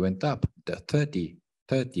 Tokyo Nikkei went up to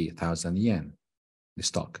 30,000 yen, the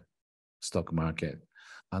stock market.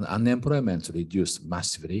 And unemployment reduced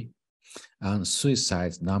massively, and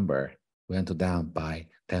suicide number went down by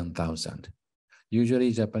 10,000.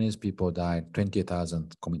 Usually Japanese people die,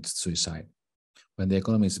 20,000 commit suicide. When the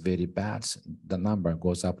economy is very bad, the number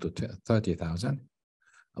goes up to 30,000.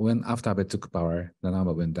 When after Abe took power, the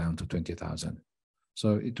number went down to 20,000.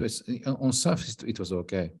 So it was, on surface, it was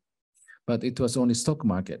okay, but it was only stock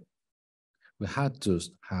market. We have to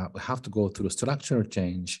go through structural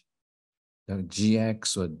change,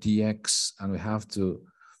 GX or DX, and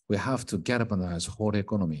we have to galvanize whole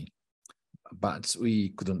economy. But we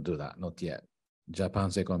couldn't do that, not yet.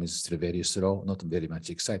 Japan's economy is still very slow, not very much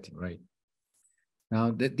exciting, right?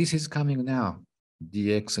 Now, this is coming now,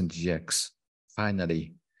 DX and GX,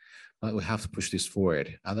 finally. But we have to push this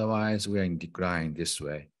forward. Otherwise, we're in decline this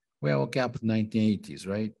way. We're okay up to 1980s,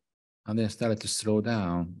 right? And then started to slow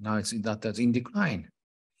down. Now that's in decline.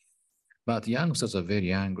 But youngsters are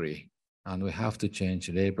very angry, and we have to change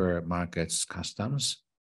labor markets customs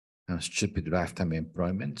and stupid lifetime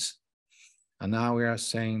employment. And now we are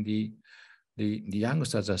saying the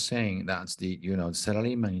youngsters are saying that the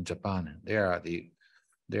salarymen in Japan, they are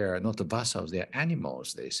not the vassals, they are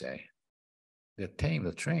animals, they say. They're tamed,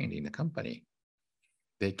 they're trained in the company.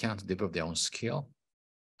 They can't develop their own skill.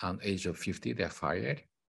 At the age of 50, they're fired,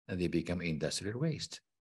 and they become industrial waste.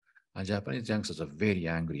 And Japanese youngsters are very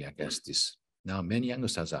angry against this. Now, many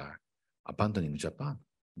youngsters are abandoning Japan.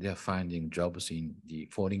 They are finding jobs in the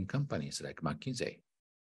foreign companies like McKinsey.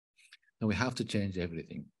 And we have to change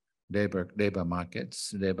everything. Labor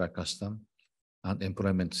markets, labor custom, and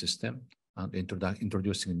employment system, and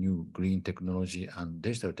introducing new green technology and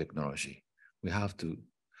digital technology. We have to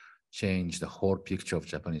change the whole picture of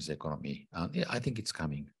Japanese economy. And I think it's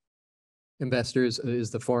coming. Ambassadors,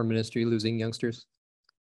 is the foreign ministry losing youngsters?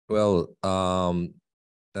 Well,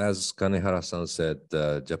 as Kanehara-san said,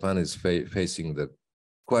 Japan is facing the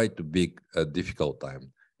quite big, difficult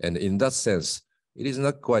time. And in that sense, it is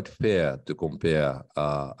not quite fair to compare,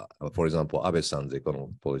 for example, Abe-san's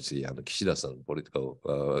economic policy and Kishida-san's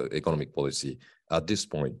economic policy at this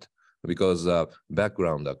point, because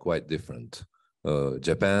background are quite different.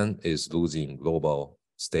 Japan is losing global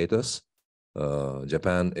status.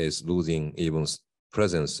 Japan is losing even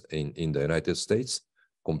presence in the United States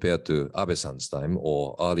compared to Abe-san's time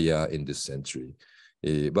or earlier in this century.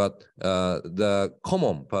 But the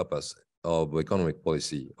common purpose of economic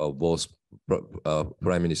policy of both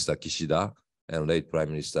Prime Minister Kishida and late Prime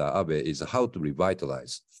Minister Abe is how to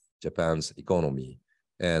revitalize Japan's economy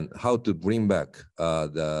and how to bring back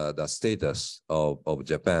the status of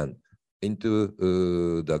Japan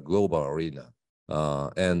into the global arena.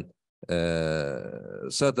 And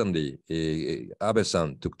certainly,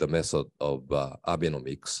 Abe-san took the method of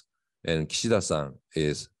Abenomics, and Kishida-san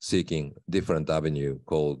is seeking different avenue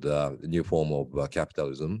called new form of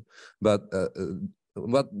capitalism. But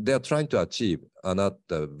what they're trying to achieve are not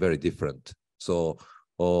very different. So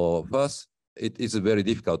first, it is very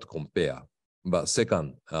difficult to compare. But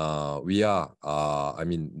second, they are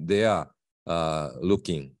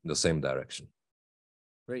looking the same direction.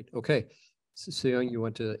 Great. Okay. So-young, you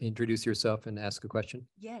want to introduce yourself and ask a question?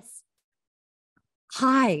 Yes.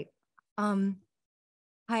 Hi. Hi,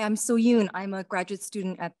 I'm So-yoon. I'm a graduate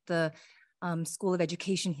student at the School of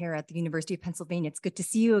Education here at the University of Pennsylvania. It's good to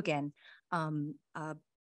see you again,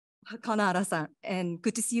 Kanahara-san, and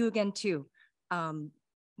good to see you again too,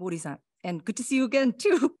 Mori-san, and good to see you again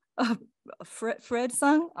too,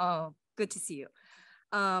 Fred-san. Oh, good to see you.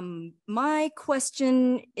 My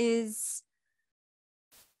question is,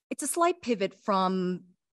 it's a slight pivot from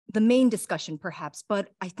the main discussion perhaps, but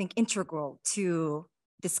I think integral to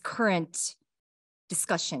this current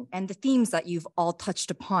discussion and the themes that you've all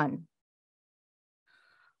touched upon.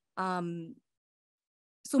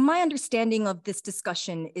 So my understanding of this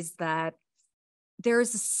discussion is that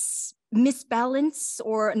there's a misbalance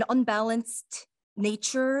or an unbalanced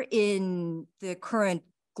nature in the current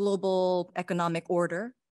global economic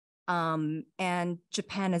order, and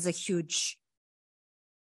Japan is a huge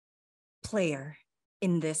player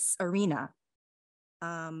in this arena.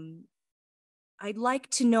 I'd like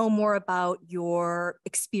to know more about your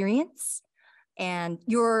experience and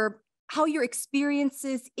how your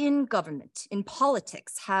experiences in government, in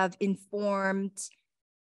politics, have informed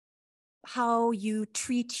how you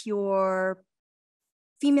treat your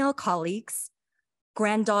female colleagues,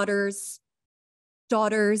 granddaughters,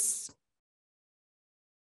 daughters,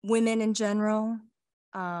 women in general.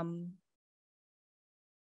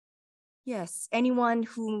 Yes, anyone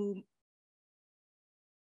whom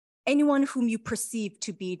you perceive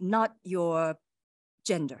to be not your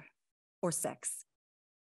gender or sex.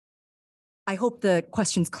 I hope the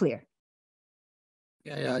question's clear.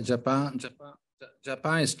 Yeah, Japan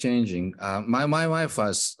is changing. My wife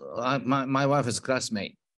was my wife is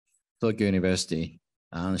classmate, Tokyo University,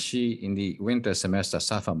 and she in the winter semester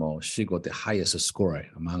sophomore, she got the highest score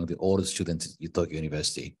among all the students at Tokyo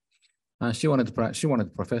University, and she wanted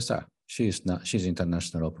professor. She's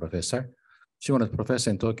international professor. She wanted professor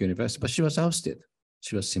in Tokyo University, but she was ousted.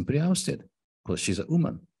 She was simply ousted because she's a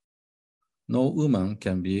woman. No woman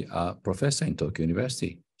can be a professor in Tokyo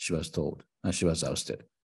University, she was told, and she was ousted.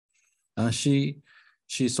 And she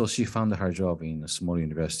found her job in a small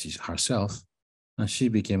university herself, and she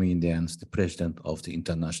became in the end the president of the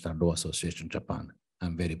International Law Association Japan.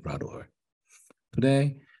 I'm very proud of her.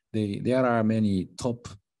 Today, there are many top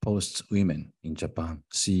post women in Japan,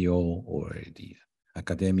 CEO or the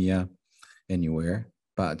academia, anywhere,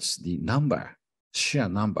 but the sheer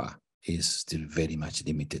number is still very much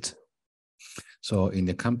limited. So in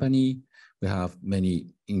the company, we have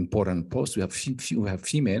many important posts. We have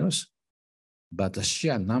females, but the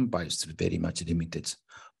sheer number is still very much limited.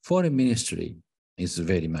 Foreign ministry is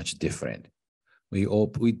very much different. We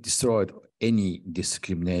destroyed any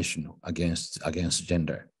discrimination against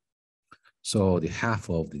gender. So the half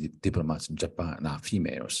of the diplomats in Japan are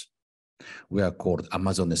females. We are called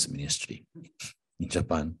Amazonas ministry in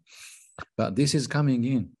Japan. But this is coming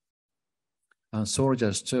in. And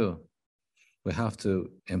soldiers too. We have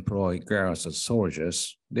to employ girls as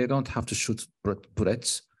soldiers. They don't have to shoot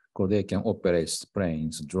bullets, because they can operate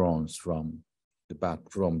planes, drones from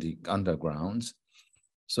the underground.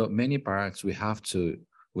 So many parts we have to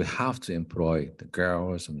employ the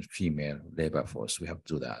girls and the female labor force. We have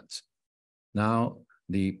to do that. Now,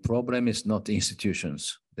 the problem is not the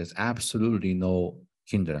institutions. There's absolutely no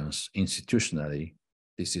hindrance institutionally.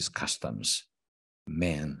 This is customs.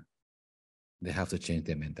 Men, they have to change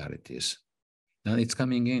their mentalities. and it's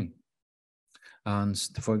coming in. And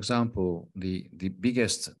for example, the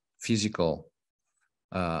biggest physical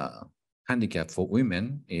handicap for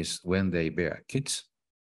women is when they bear kids,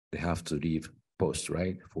 they have to leave post,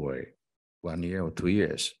 right, for 1 year or 2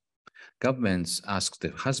 years. Governments ask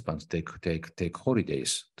the husbands to take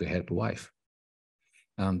holidays to help wife.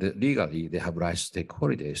 And legally, they have rights to take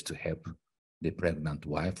holidays to help the pregnant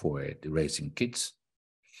wife for raising kids.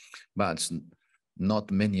 But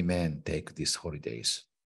not many men take these holidays.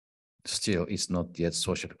 Still, it's not yet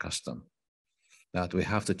social custom. But we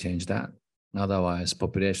have to change that. Otherwise,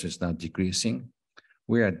 population is now decreasing.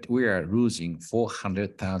 We are losing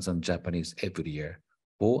 400,000 Japanese every year.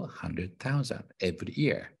 400,000 every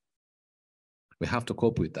year. We have to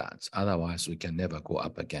cope with that. Otherwise, we can never go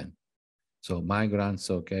up again. So migrants,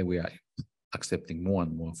 okay, we are accepting more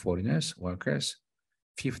and more foreigners, workers.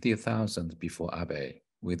 50,000 before Abe.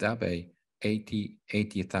 With Abe,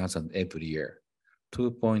 80,000 every year.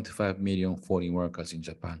 2.5 million foreign workers in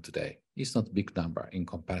Japan today. It's not a big number in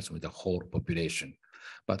comparison with the whole population,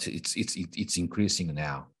 but it's increasing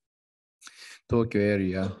now. Tokyo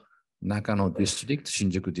area, Nakano district,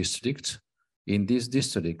 Shinjuku district. In these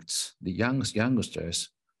districts, the youngsters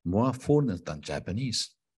more foreigners than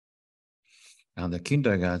Japanese. And the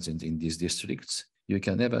kindergartens in these districts, you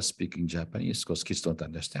can never speak in Japanese because kids don't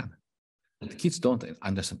understand. The kids don't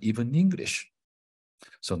understand even English.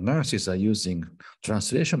 So nurses are using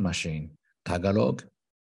translation machine, Tagalog,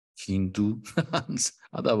 Hindu,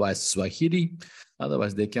 otherwise Swahili,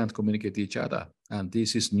 otherwise they can't communicate each other. And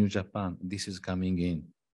this is New Japan, this is coming in.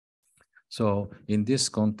 So in this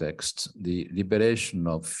context, the liberation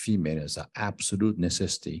of females are absolute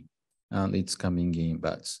necessity, and it's coming in,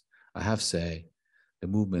 but I have to say the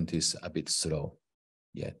movement is a bit slow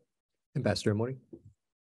yet. Ambassador Mori.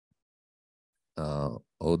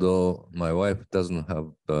 Although my wife doesn't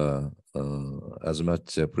have as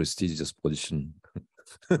much prestigious position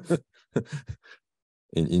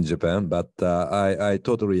in Japan, but I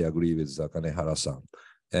totally agree with Kanehara-san.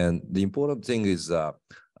 And the important thing is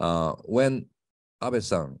when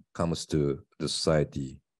Abe-san comes to the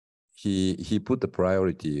society, he put the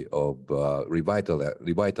priority of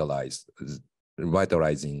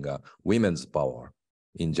revitalizing women's power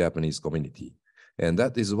in Japanese community. And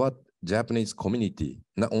that is what Japanese community,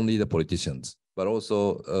 not only the politicians, but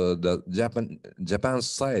also the Japan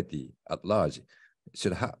society at large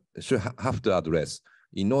should have to address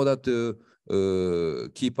in order to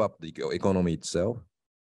keep up the economy itself,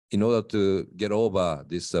 in order to get over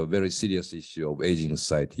this very serious issue of aging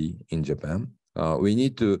society in Japan. We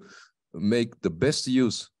need to make the best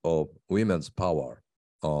use of women's power.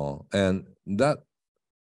 And that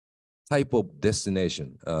type of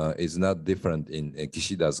destination is not different in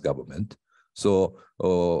Kishida's government. So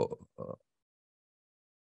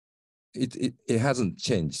it hasn't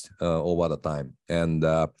changed over the time. And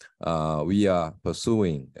we are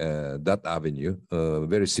pursuing that avenue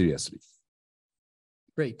very seriously.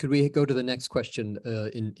 Great. Could we go to the next question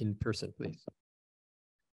in person, please?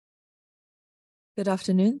 Good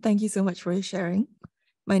afternoon. Thank you so much for your sharing.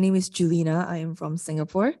 My name is Julina. I am from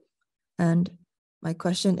Singapore. And my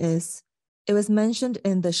question is, it was mentioned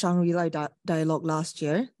in the Shangri-La dialogue last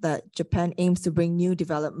year that Japan aims to bring new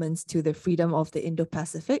developments to the freedom of the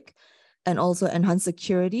Indo-Pacific and also enhance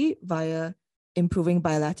security via improving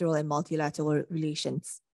bilateral and multilateral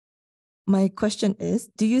relations. My question is,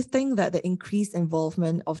 do you think that the increased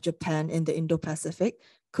involvement of Japan in the Indo-Pacific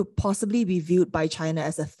could possibly be viewed by China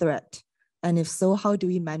as a threat? And if so, how do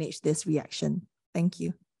we manage this reaction? Thank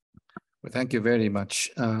you. Well, thank you very much.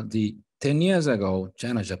 10 years ago,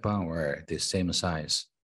 China and Japan were the same size.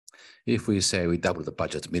 If we say we double the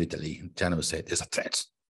budget militarily, China will say there's a threat.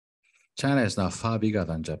 China is now far bigger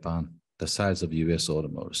than Japan, the size of US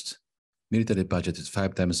almost. Military budget is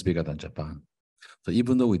 5 times bigger than Japan. So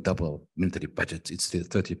even though we double military budget, it's still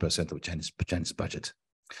 30% of Chinese budget.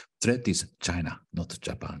 Threat is China, not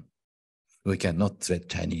Japan. We cannot threat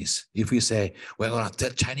Chinese. If we say, we're going to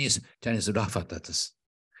threat Chinese, Chinese laugh at us.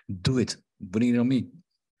 Do it, bring it on me.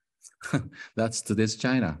 That's today's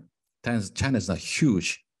China. China is not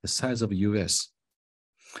huge, the size of the US.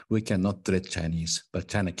 We cannot threat Chinese, but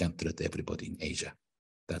China can threat everybody in Asia.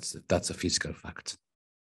 That's a physical fact.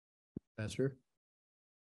 Pastor?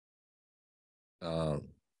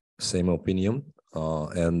 Same opinion.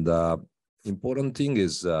 And important thing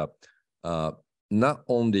is not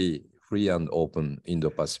only free and open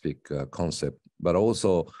Indo-Pacific concept, but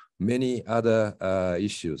also many other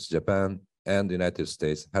issues. Japan and the United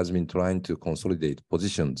States has been trying to consolidate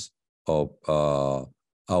positions of our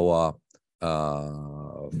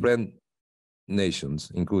friend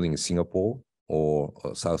nations, including Singapore, or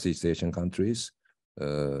Southeast Asian countries,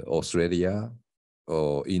 Australia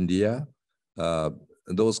or India,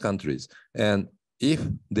 those countries. And if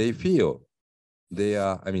they feel they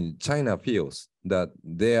are, I mean, China feels that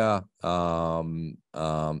they are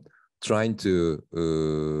trying to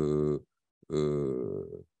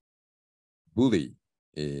bully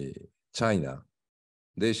China,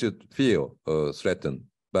 they should feel threatened.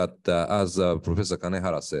 But as Professor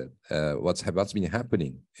Kanehara said, what's been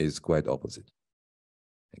happening is quite opposite.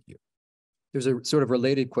 Thank you. There's a sort of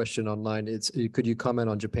related question online. Could you comment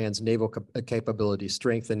on Japan's naval capability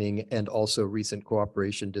strengthening and also recent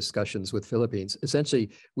cooperation discussions with Philippines?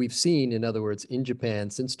 Essentially, we've seen, in other words, in Japan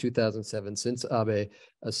since 2007, since Abe,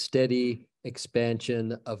 a steady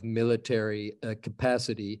expansion of military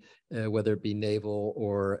capacity, whether it be naval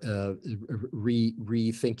or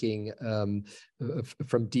rethinking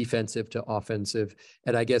from defensive to offensive.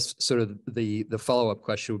 And I guess sort of the follow-up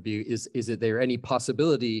question would be, is there any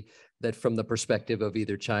possibility that from the perspective of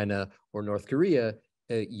either China or North Korea,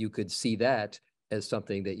 you could see that as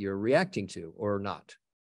something that you're reacting to or not?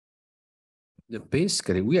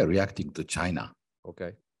 Basically, we are reacting to China.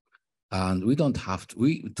 Okay. And we do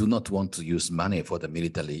not want to use money for the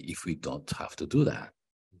military if we don't have to do that.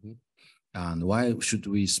 Mm-hmm. And why should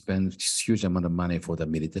we spend huge amount of money for the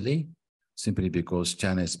military? Simply because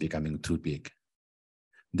China is becoming too big.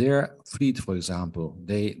 Their fleet, for example,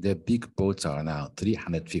 their big boats are now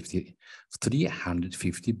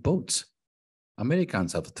 350 boats.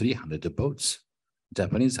 Americans have 300 boats.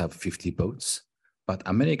 Japanese have 50 boats. But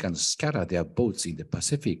Americans scatter their boats in the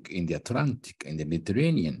Pacific, in the Atlantic, in the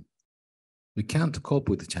Mediterranean. We can't cope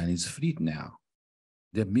with the Chinese fleet now.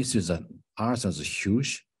 Their missiles arsenals are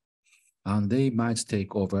huge, and they might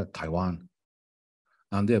take over Taiwan.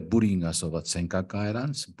 And they're bullying us over Senkaku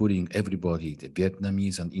Islands, bullying everybody, the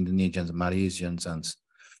Vietnamese and Indonesians, Malaysians, and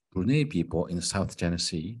Brunei people in South China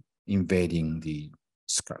Sea, invading the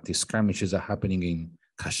skirmishes are happening in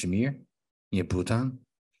Kashmir, in Bhutan.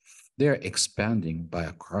 They're expanding by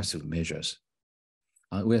aggressive measures.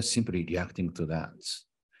 And we're simply reacting to that.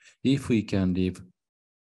 If we can live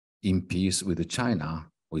in peace with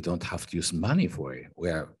China, we don't have to use money for it. We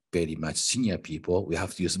are very much senior people. We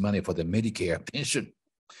have to use money for the Medicare pension.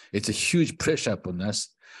 It's a huge pressure upon us.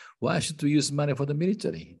 Why should we use money for the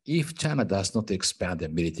military? If China does not expand the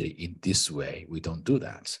military in this way, we don't do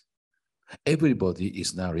that. Everybody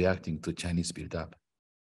is now reacting to Chinese build-up.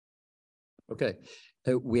 Okay.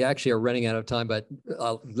 We actually are running out of time, but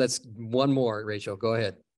let's one more, Rachel. Go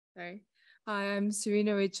ahead. Sorry. Hi, I'm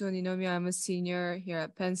Serena Rachel Ninomiya. I'm a senior here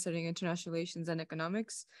at Penn studying international relations and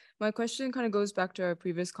economics. My question kind of goes back to our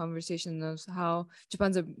previous conversation of how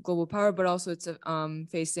Japan's a global power, but also it's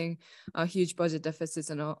facing huge budget deficits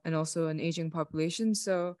and also an aging population.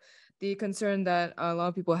 So the concern that a lot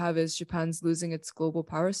of people have is Japan's losing its global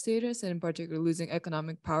power status and in particular losing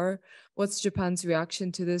economic power. What's Japan's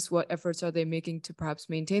reaction to this? What efforts are they making to perhaps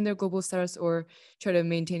maintain their global status or try to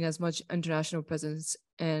maintain as much international presence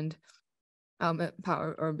and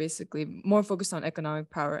power, or basically more focused on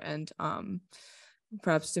economic power and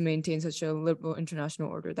perhaps to maintain such a liberal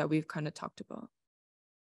international order that we've kind of talked about?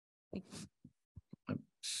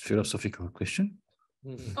 Philosophical question?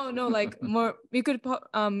 Oh no, like more, we could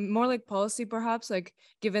more like policy perhaps, like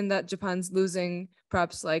given that Japan's losing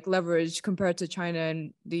perhaps like leverage compared to China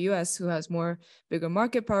and the US, who has bigger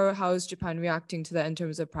market power, how is Japan reacting to that in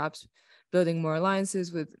terms of perhaps building more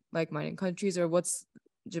alliances with like-minded countries, or what's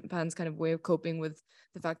Japan's kind of way of coping with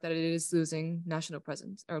the fact that it is losing national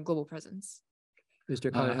presence or global presence?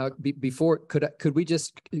 Mr. Khan, before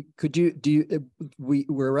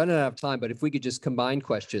we're running out of time, but if we could just combine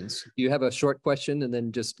questions. Do you have a short question and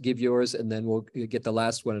then just give yours, and then we'll get the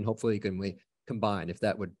last one, and hopefully we combine, if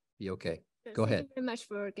that would be okay. Go ahead. Thank you very much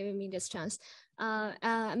for giving me this chance.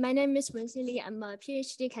 My name is Wenxin Li. I'm a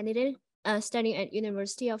PhD candidate studying at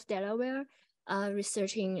University of Delaware,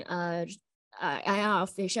 researching IR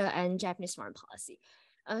of Asia and Japanese foreign policy.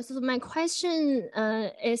 So my question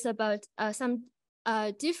is about some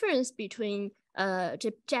difference between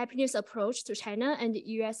the Japanese approach to China and the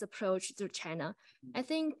US approach to China. I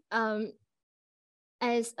think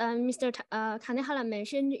as Mr. Kanehara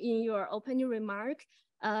mentioned in your opening remark,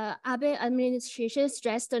 Abe administration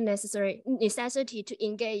stressed the necessity to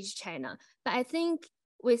engage China. But I think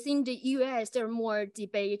within the US, there are more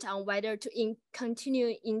debate on whether to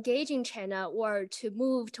continue engaging China or to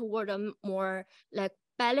move toward a more like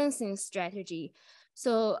balancing strategy.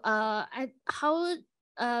 So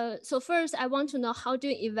so first I want to know, how do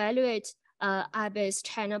you evaluate Abe's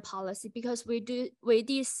China policy? Because we did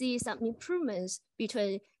see some improvements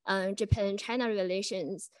between Japan-China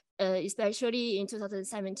relations, especially in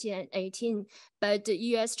 2017 and 18, but the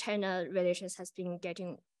US-China relations has been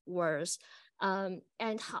getting worse. And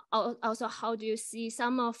also, how do you see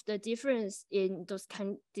some of the difference in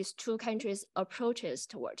these two countries' approaches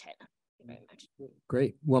toward China? Thank you very much.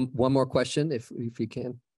 Great. One more question, if you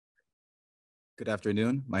can. Good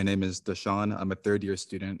afternoon. My name is Deshaun. I'm a third-year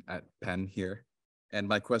student at Penn here. And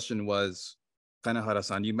my question was,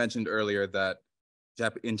 Kanehara-san, you mentioned earlier that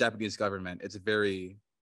in Japanese government, it's very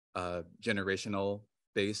generational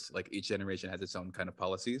based, like each generation has its own kind of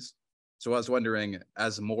policies. So I was wondering,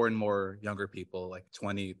 as more and more younger people, like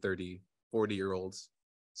 20, 30, 40-year-olds,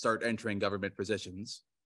 start entering government positions,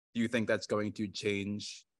 do you think that's going to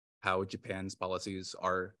change how Japan's policies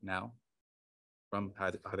are now from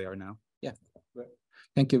how they are now? Yeah.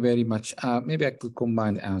 Thank you very much. Maybe I could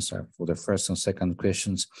combine the answer for the first and second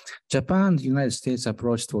questions. Japan, the United States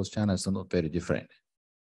approach towards China is not very different.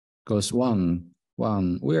 Because one,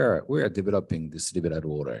 we are developing this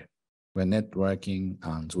liberal order. We're networking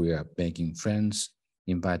and we are making friends,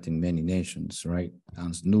 inviting many nations, right?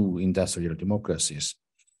 And new industrial democracies.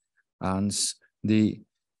 And the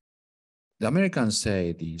Americans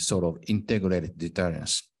say the sort of integrated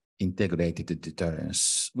deterrence.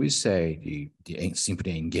 We say the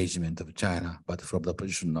simply engagement of China, but from the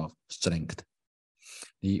position of strength.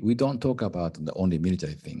 We don't talk about the only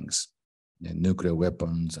military things, the nuclear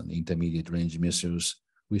weapons and intermediate range missiles.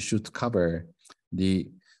 We should cover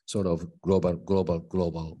the sort of global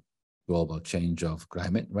change of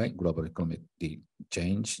climate, right? Global economic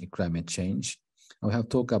change, climate change. And we have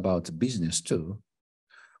talked about business too.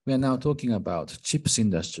 We are now talking about chips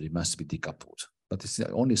industry must be decoupled, but it's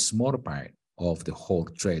only a small part of the whole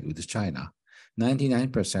trade with China.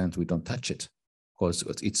 99% we don't touch it because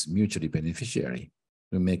it's mutually beneficiary.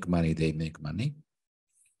 We make money, they make money.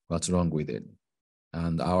 What's wrong with it?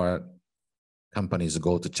 And our companies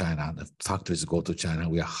go to China, the factories go to China,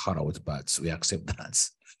 we are harrowed, but we accept that.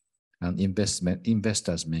 And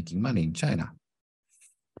investors making money in China.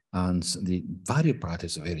 And the value part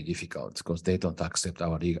is very difficult because they don't accept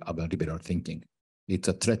our liberal thinking. It's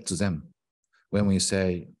a threat to them. When we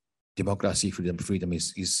say democracy, freedom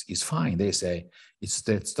is fine, they say it's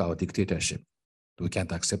threats to our dictatorship. We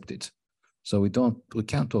can't accept it. So we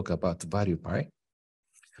can't talk about value part,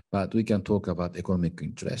 but we can talk about economic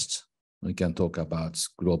interests. We can talk about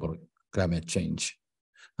global climate change.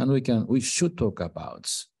 And we should talk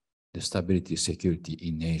about the stability, security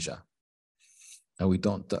in Asia. And we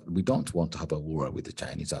don't want to have a war with the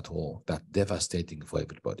Chinese at all. That's devastating for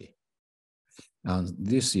everybody. And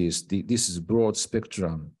this is broad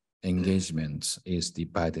spectrum engagement is the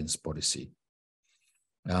Biden's policy.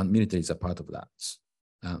 And military is a part of that.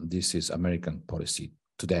 And this is American policy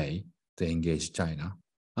today to engage China.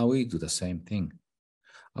 And we do the same thing.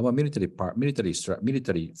 Our military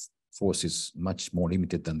force is much more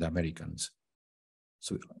limited than the Americans.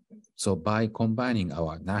 So by combining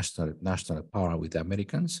our national power with the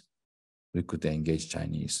Americans, we could engage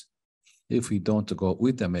Chinese. If we don't go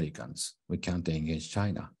with the Americans, we can't engage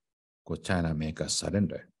China because China make us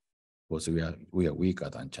surrender because we are weaker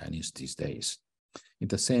than Chinese these days. It's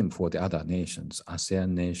the same for the other nations,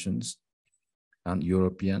 ASEAN nations and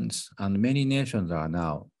Europeans, and many nations are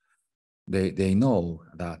now, they know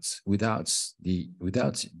that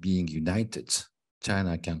without being united,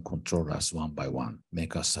 China can control us one by one,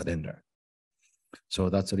 make us surrender. So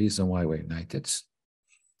that's the reason why we're united.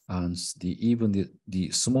 And even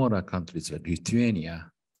the smaller countries like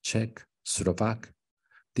Lithuania, Czech, Slovak,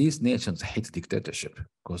 these nations hate dictatorship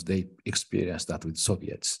because they experienced that with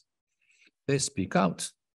Soviets. They speak out,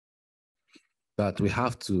 but we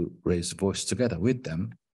have to raise voice together with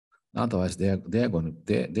them. Otherwise,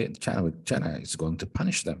 China is going to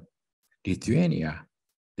punish them. Lithuania,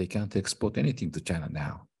 they can't export anything to China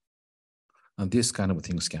now. And these kind of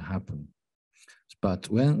things can happen. But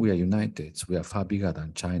when we are united, we are far bigger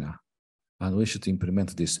than China. And we should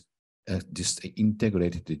implement this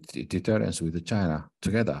integrated deterrence with China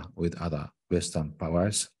together with other Western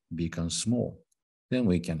powers, become small. Then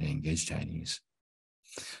we can engage Chinese.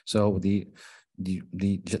 So the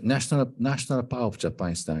national power of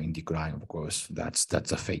Japan is now in decline, of course.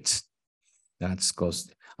 That's a fate. That's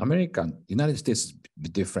because United States is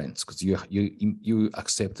different because you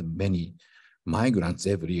accept many migrants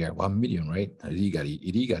every year, 1 million, right?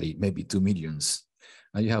 Illegally, maybe 2 millions.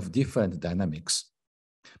 And you have different dynamics.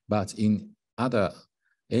 But in other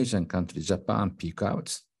Asian countries, Japan peak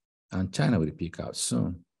out, and China will peak out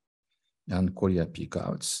soon, and Korea peak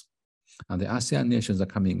out. And the ASEAN nations are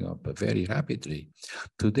coming up very rapidly.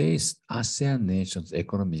 Today's ASEAN nations'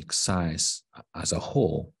 economic size as a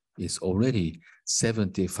whole is already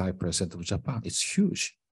 75% of Japan. It's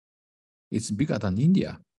huge. It's bigger than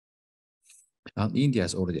India. And India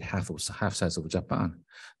is already half size of Japan.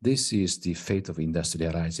 This is the fate of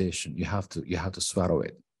industrialization. You have to swallow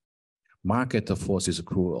it. Market force is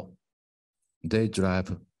cruel. They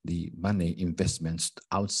drive the money investments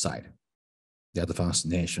outside the advanced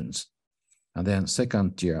nations. And then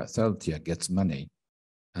second tier, third tier gets money,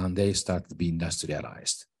 and they start to be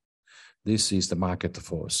industrialized. This is the market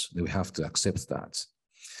force. We have to accept that.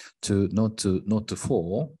 Not to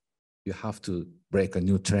fall, you have to break a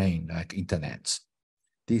new train like internet.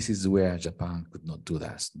 This is where Japan could not do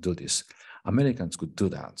this. Americans could do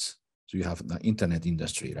that. So you have the internet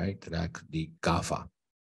industry, right? Like the GAFA,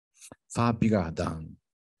 far bigger than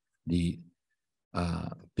the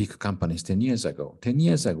big companies 10 years ago. 10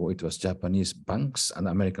 years ago, it was Japanese banks and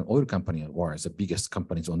American oil companies were the biggest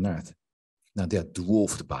companies on earth. Now they are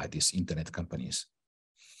dwarfed by these internet companies.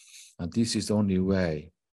 And this is the only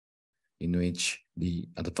way in which the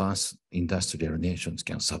advanced industrial nations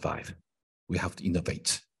can survive. We have to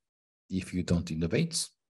innovate. If you don't innovate,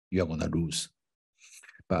 you are going to lose.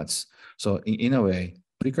 But so in a way,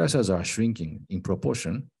 precursors are shrinking in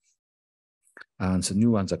proportion, and so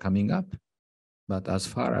new ones are coming up. But as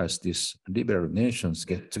far as these liberal nations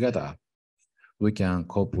get together, we can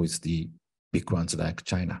cope with the big ones like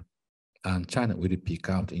China. And China will peak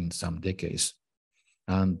out in some decades.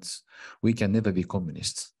 And we can never be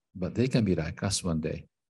communists, but they can be like us one day.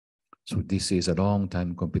 So this is a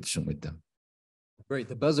long-time competition with them. Great.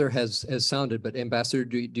 The buzzer has sounded, but Ambassador,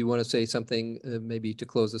 do you want to say something maybe to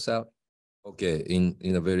close us out? Okay,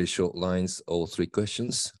 in a very short lines, all three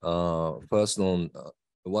questions. First on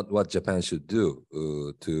what Japan should do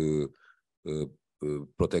to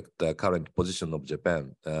protect the current position of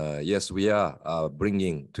Japan. Yes, we are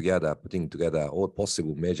putting together all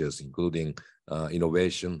possible measures, including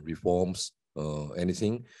innovation, reforms,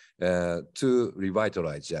 anything, to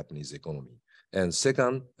revitalize Japanese economy. And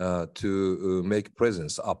second, to make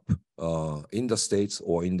presence up in the States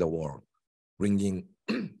or in the world, bringing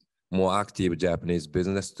more active Japanese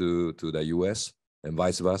business to the US and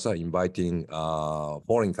vice versa, inviting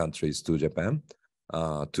foreign countries to Japan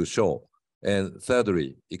to show. And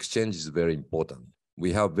thirdly, exchange is very important.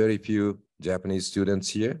 We have very few Japanese students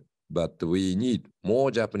here, but we need more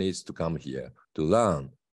Japanese to come here to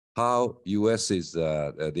learn how US is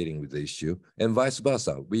dealing with the issue, and vice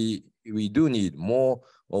versa. We do need more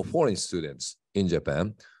foreign students in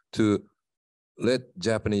Japan to let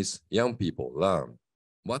Japanese young people learn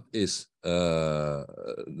what is the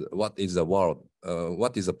world,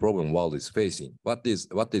 what is the problem world is facing, what is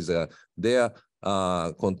their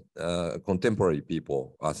contemporary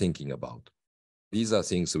people are thinking about. These are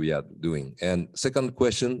things we are doing. And second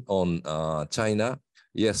question on China,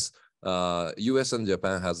 yes, US and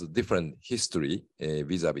Japan has a different history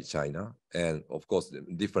vis-a-vis China, and of course,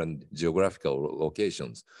 different geographical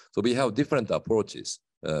locations. So we have different approaches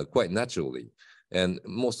quite naturally. And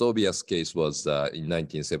most obvious case was in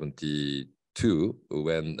 1972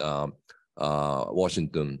 when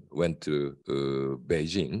Washington went to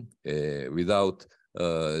Beijing without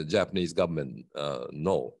Japanese government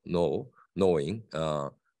knowing.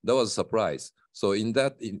 That was a surprise. So in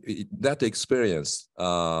that experience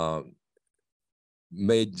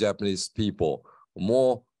made Japanese people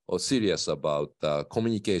more serious about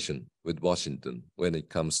communication with Washington when it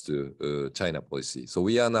comes to China policy. So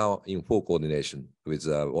we are now in full coordination with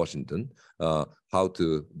Washington, how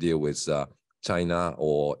to deal with China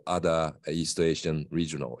or other East Asian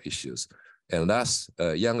regional issues. And that's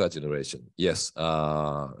younger generation. Yes,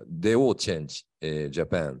 they will change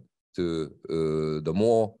Japan to the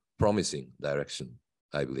more promising direction,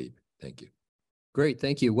 I believe. Thank you. Great,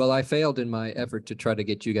 thank you. Well, I failed in my effort to try to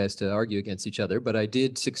get you guys to argue against each other, but I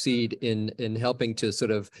did succeed in helping to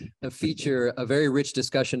sort of feature a very rich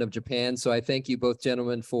discussion of Japan. So I thank you both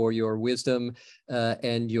gentlemen for your wisdom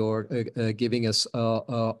and your giving us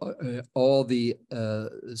all the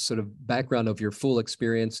sort of background of your full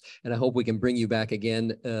experience. And I hope we can bring you back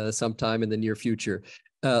again sometime in the near future.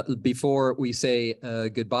 Before we say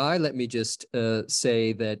goodbye, let me just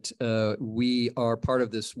say that we are part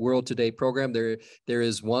of this World Today program. There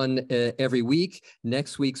is one every week.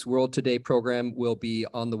 Next week's World Today program will be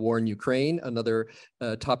on the war in Ukraine, another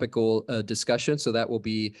topical discussion. So that will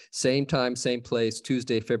be same time, same place,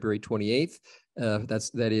 Tuesday, February 28th.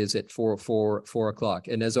 That is at 4 o'clock.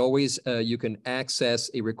 And as always, you can access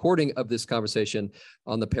a recording of this conversation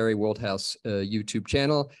on the Perry Woldhouse YouTube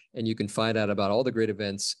channel, and you can find out about all the great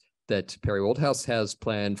events that Perry Woldhouse has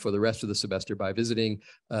planned for the rest of the semester by visiting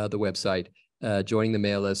the website, joining the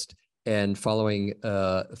mail list, and following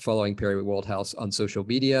Perry Waldhaus on social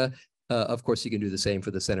media. Of course, you can do the same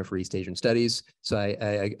for the Center for East Asian Studies. So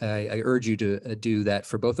I urge you to do that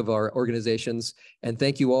for both of our organizations. And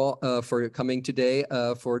thank you all for coming today,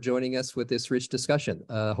 for joining us with this rich discussion.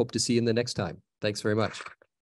 Hope to see you in the next time. Thanks very much.